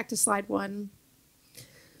 Can you go back to slide 1?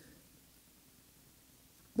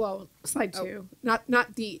 Well, slide 2.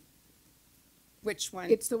 Not the. Which one?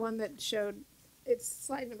 It's the one that showed. It's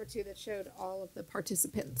slide number 2 that showed all of the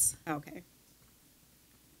participants. Okay.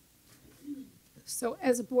 So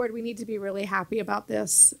as a board, we need to be really happy about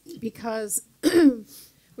this because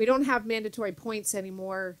we don't have mandatory points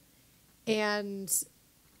anymore. And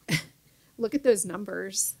look at those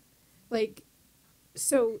numbers. Like,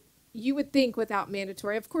 so you would think without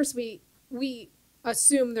mandatory, of course we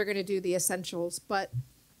assume they're going to do the essentials, but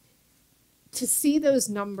to see those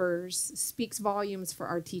numbers speaks volumes for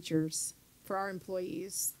our teachers, for our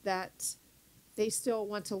employees, that they still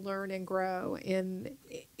want to learn and grow in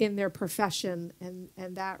their profession,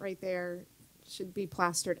 and that right there should be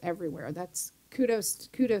plastered everywhere. That's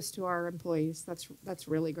kudos to our employees. That's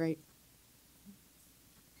really great.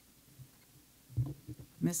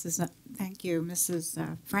 Thank you,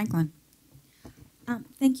 Mrs. Franklin.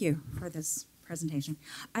 Thank you for this presentation.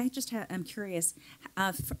 I just I'm curious.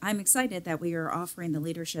 I'm excited that we are offering the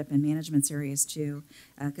leadership and management series to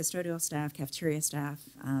custodial staff, cafeteria staff,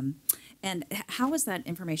 and how is that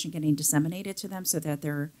information getting disseminated to them so that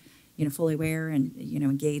they're, fully aware and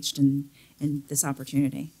engaged in this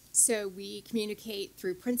opportunity? So we communicate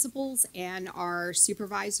through principals, and our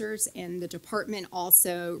supervisors and the department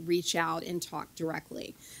also reach out and talk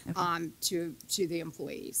directly to the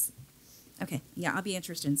employees. Okay, yeah, I'll be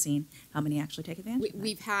interested in seeing how many actually take advantage of that.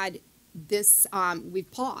 We've had this, we've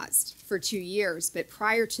paused for 2 years, but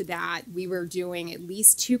prior to that, we were doing at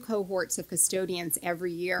least 2 cohorts of custodians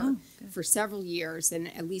every year for several years,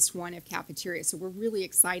 and at least 1 of cafeteria. So we're really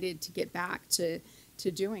excited to get back to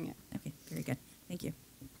doing it. Okay, very good. Thank you.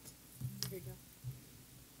 There you go.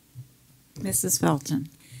 Mrs. Felton.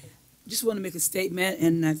 Just want to make a statement,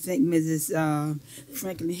 and I think Mrs.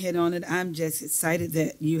 Franklin hit on it. I'm just excited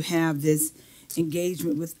that you have this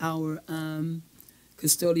engagement with our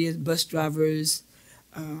custodians, bus drivers,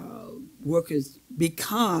 workers,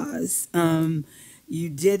 because you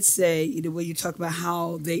did say the way you talk about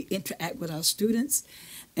how they interact with our students,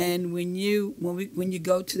 and when you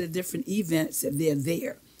go to the different events, that they're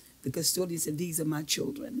there. The custodians said, "These are my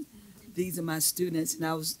children, these are my students," and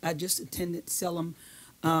I just attended Salem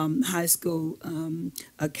High School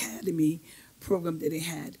Academy program that they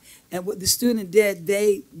had, and what the student did,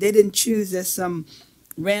 they didn't choose as some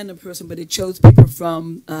random person, but they chose people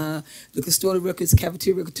from the custodial workers,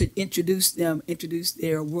 cafeteria workers, to introduce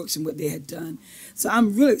their works and what they had done. So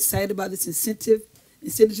I'm really excited about this incentive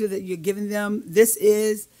that you're giving them. This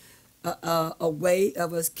is a way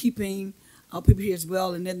of us keeping our people here as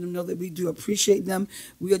well, and letting them know that we do appreciate them.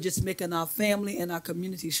 We are just making our family and our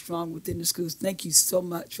community strong within the schools. Thank you so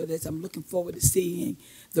much for this. I'm looking forward to seeing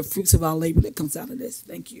the fruits of our labor that comes out of this.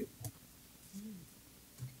 Thank you.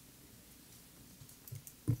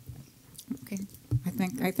 Okay,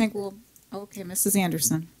 I think we'll, okay, Mrs.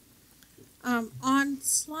 Anderson. On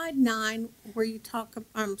slide 9, where you talk,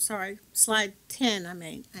 slide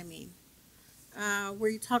 10, where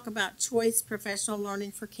you talk about choice professional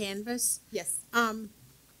learning for Canvas. Yes.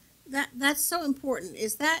 That's so important.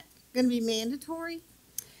 Is that going to be mandatory?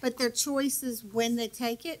 But their choice is when they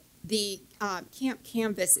take it? The Camp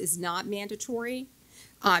Canvas is not mandatory.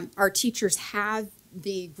 Our teachers have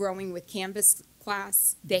the Growing with Canvas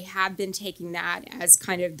class. They have been taking that as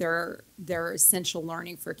kind of their essential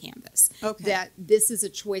learning for Canvas. Okay. That this is a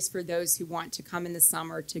choice for those who want to come in the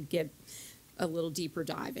summer to get a little deeper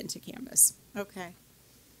dive into Canvas. Okay.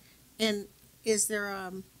 And is there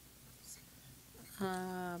a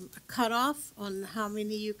cutoff on how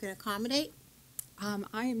many you can accommodate?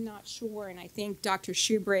 I am not sure, and I think Dr.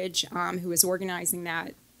 Shoebridge, who is organizing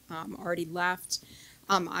that, already left.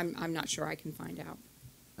 I'm not sure. I can find out.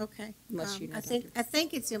 Okay. Unless you know, I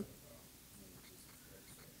think it's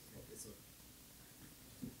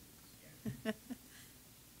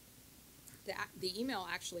the email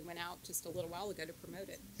actually went out just a little while ago to promote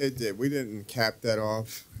it. It did. We didn't cap that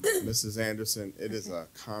off, Mrs. Anderson. It is a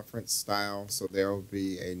conference style, so there will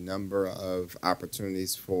be a number of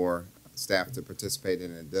opportunities for staff to participate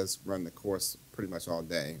in. It does run the course pretty much all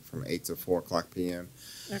day from 8 to 4 o'clock p.m.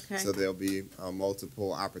 Okay. So there'll be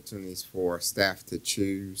multiple opportunities for staff to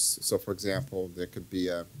choose. So, for example, there could be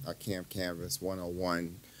a Camp Canvas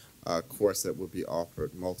 101 course that will be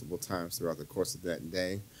offered multiple times throughout the course of that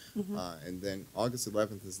day. Mm-hmm. And then August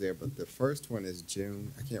 11th is there, but the first one is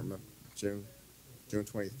June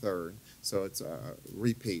 23rd. So it's a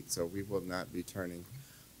repeat. So we will not be turning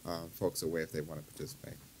folks away if they want to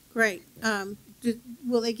participate. great.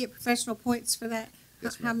 Will they get professional points for that?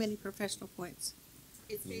 Yes, How many professional points?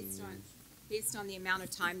 It's based on the amount of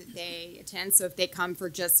time that they attend. So if they come for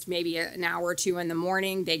just maybe an hour or two in the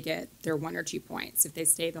morning, they get their 1 or 2 points. If they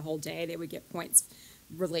stay the whole day, they would get points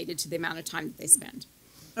related to the amount of time that they spend.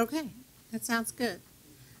 Okay, that sounds good.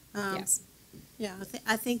 Yes. Yeah,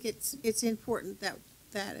 I think it's important that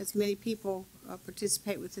as many people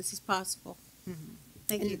participate with this as possible. Mm-hmm.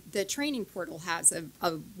 Thank And you. the training portal has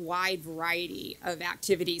a wide variety of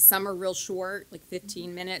activities. Some are real short, like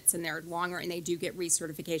 15 minutes, and they're longer, and they do get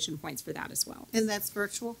recertification points for that as well. And that's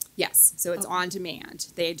virtual? Yes, so it's on demand.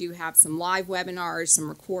 They do have some live webinars, some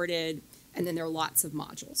recorded, and then there are lots of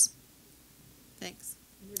modules. Thanks.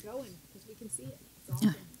 We're going because we can see it.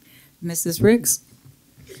 Mrs. Riggs?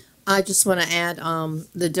 I just want to add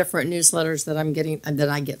the different newsletters that I'm getting, that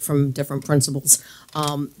I get from different principals.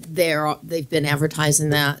 They've been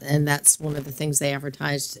advertising that, and that's one of the things they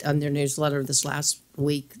advertised on their newsletter this last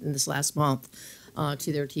week and this last month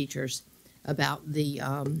to their teachers about the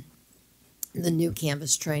new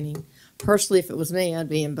Canvas training. Personally, if it was me, I'd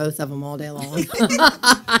be in both of them all day long.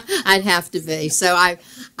 I'd have to be. So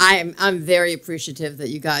I'm very appreciative that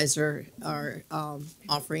you guys are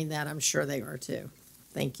offering that. I'm sure they are too.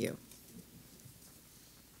 Thank you.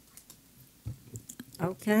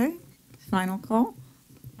 Okay, final call.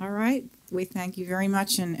 All right, we thank you very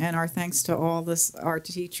much, and our thanks to all our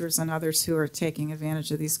teachers and others who are taking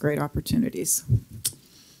advantage of these great opportunities.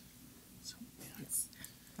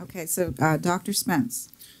 Okay, so Dr. Spence.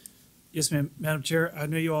 Yes, ma'am. Madam Chair, I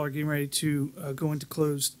know you all are getting ready to go into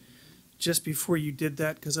closed. Just before you did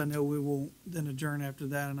that, because I know we will then adjourn after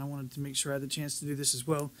that, and I wanted to make sure I had the chance to do this as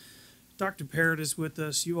well. Dr. Parrott is with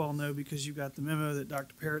us. You all know, because you got the memo, that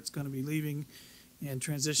Dr. Parrott's going to be leaving and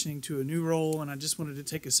transitioning to a new role, and I just wanted to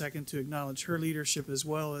take a second to acknowledge her leadership as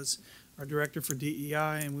well as our Director for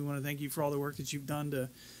DEI, and we want to thank you for all the work that you've done to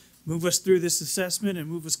move us through this assessment and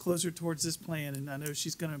move us closer towards this plan. And I know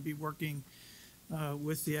she's going to be working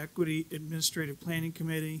with the Equity Administrative Planning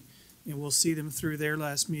Committee, and we'll see them through their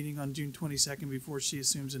last meeting on June 22nd before she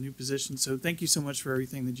assumes a new position. So thank you so much for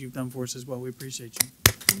everything that you've done for us as well. We appreciate you.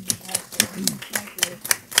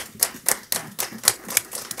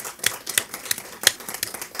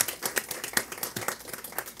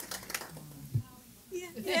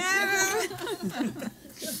 Yeah.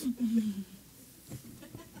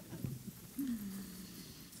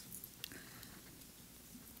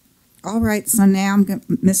 All right, so now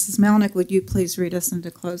Mrs. Melnick, would you please read us into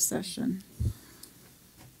closed session?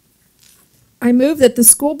 I move that the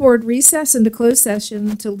school board recess into closed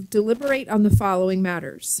session to deliberate on the following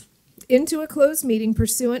matters. Into a closed meeting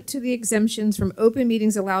pursuant to the exemptions from open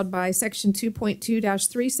meetings allowed by Section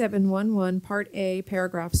 2.2-3711, Part A,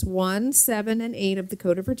 paragraphs 1, 7, and 8 of the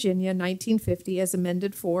Code of Virginia, 1950, as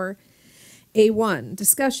amended for A1,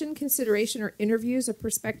 discussion, consideration, or interviews of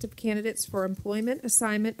prospective candidates for employment,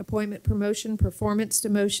 assignment, appointment, promotion, performance,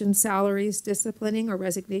 demotion, salaries, disciplining, or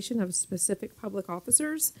resignation of specific public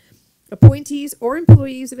officers, appointees, or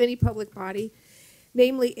employees of any public body.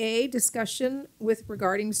 Namely, A, discussion with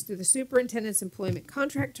regarding to the superintendent's employment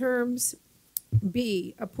contract terms.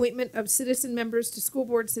 B, appointment of citizen members to school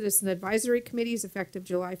board citizen advisory committees effective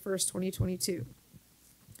July 1st, 2022.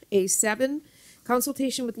 A7,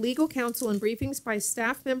 consultation with legal counsel and briefings by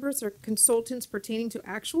staff members or consultants pertaining to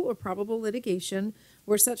actual or probable litigation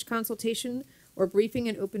where such consultation or briefing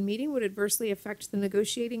in open meeting would adversely affect the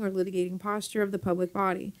negotiating or litigating posture of the public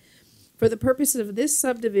body. For the purposes of this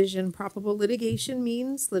subdivision, probable litigation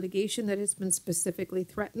means litigation that has been specifically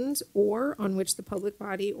threatened or on which the public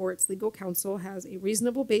body or its legal counsel has a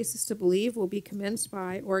reasonable basis to believe will be commenced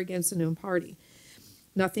by or against a known party.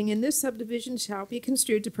 Nothing in this subdivision shall be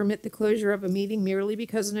construed to permit the closure of a meeting merely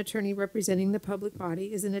because an attorney representing the public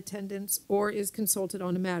body is in attendance or is consulted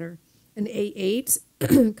on a matter. And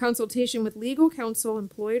A8, consultation with legal counsel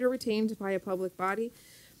employed or retained by a public body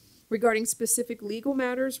regarding specific legal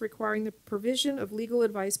matters requiring the provision of legal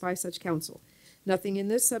advice by such counsel. Nothing in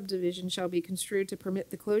this subdivision shall be construed to permit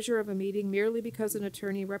the closure of a meeting merely because an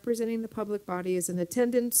attorney representing the public body is in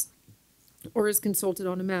attendance or is consulted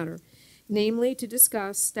on a matter, namely to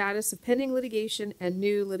discuss status of pending litigation and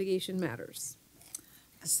new litigation matters.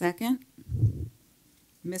 A second.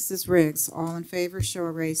 Mrs. Riggs, all in favor, show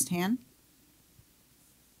a raised hand.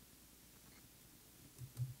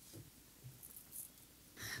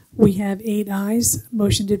 We have 8 ayes.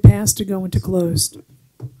 Motion did pass to go into closed.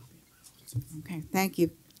 Okay, thank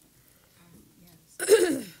you.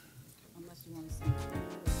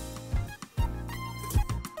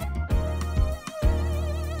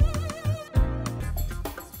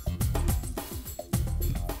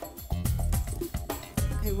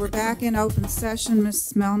 Okay, we're back in open session.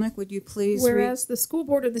 Mrs. Melnick, would you please read? Whereas the school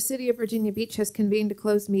board of the city of Virginia Beach has convened a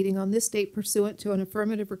closed meeting on this date pursuant to an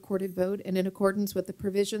affirmative recorded vote and in accordance with the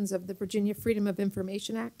provisions of the Virginia Freedom of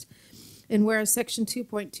Information Act. And whereas section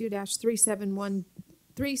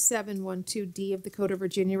 2.2-3712D of the Code of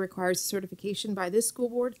Virginia requires certification by this school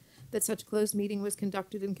board that such closed meeting was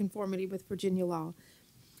conducted in conformity with Virginia law.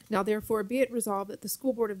 Now therefore be it resolved that the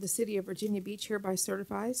school board of the city of Virginia Beach hereby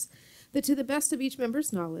certifies that to the best of each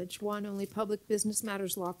member's knowledge, 1, only public business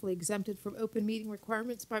matters lawfully exempted from open meeting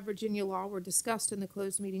requirements by Virginia law were discussed in the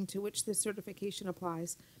closed meeting to which this certification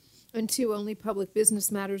applies, and 2, only public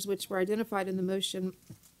business matters which were identified in the motion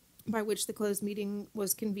by which the closed meeting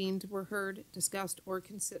was convened were heard, discussed, or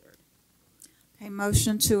considered. Okay,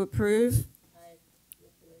 motion to approve.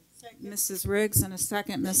 Mrs. Riggs, and a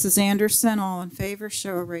second. Mrs. Anderson, all in favor,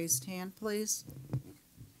 show a raised hand, please.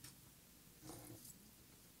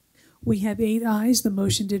 We have 8 ayes. The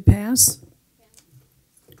motion did pass.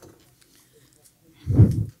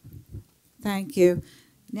 Thank you.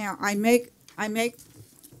 Now, I make the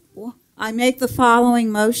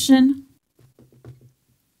following motion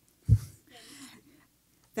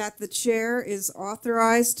that the chair is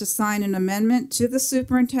authorized to sign an amendment to the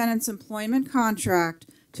superintendent's employment contract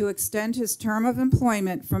to extend his term of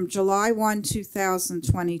employment from July 1,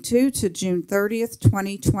 2022 to June 30th,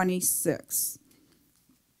 2026.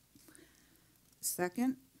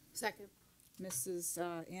 Second? Second. Mrs.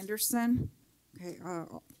 Anderson? Okay,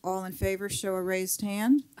 all in favor, show a raised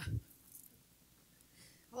hand.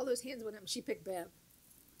 All those hands went up and she picked Bev.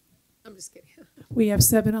 I'm just kidding. We have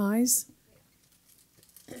 7 ayes.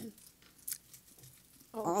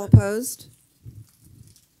 All opposed?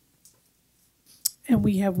 And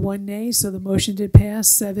we have 1 nay, so the motion did pass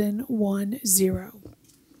 7-1-0.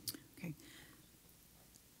 Okay.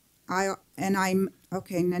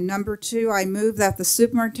 Then number 2, I move that the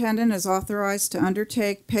superintendent is authorized to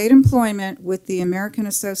undertake paid employment with the American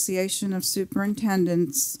Association of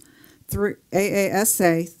Superintendents through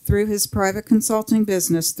AASA through his private consulting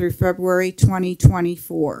business through February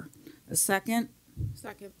 2024. A second?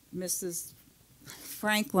 Second. Mrs.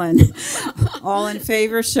 Franklin. All in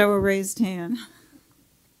favor, show a raised hand.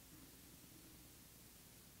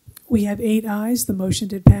 We have 8 ayes. The motion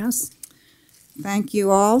did pass. Thank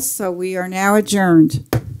you all. So we are now adjourned.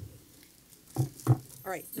 All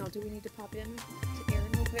right, now do we need to pop in to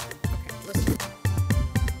Aaron real quick? Okay, let's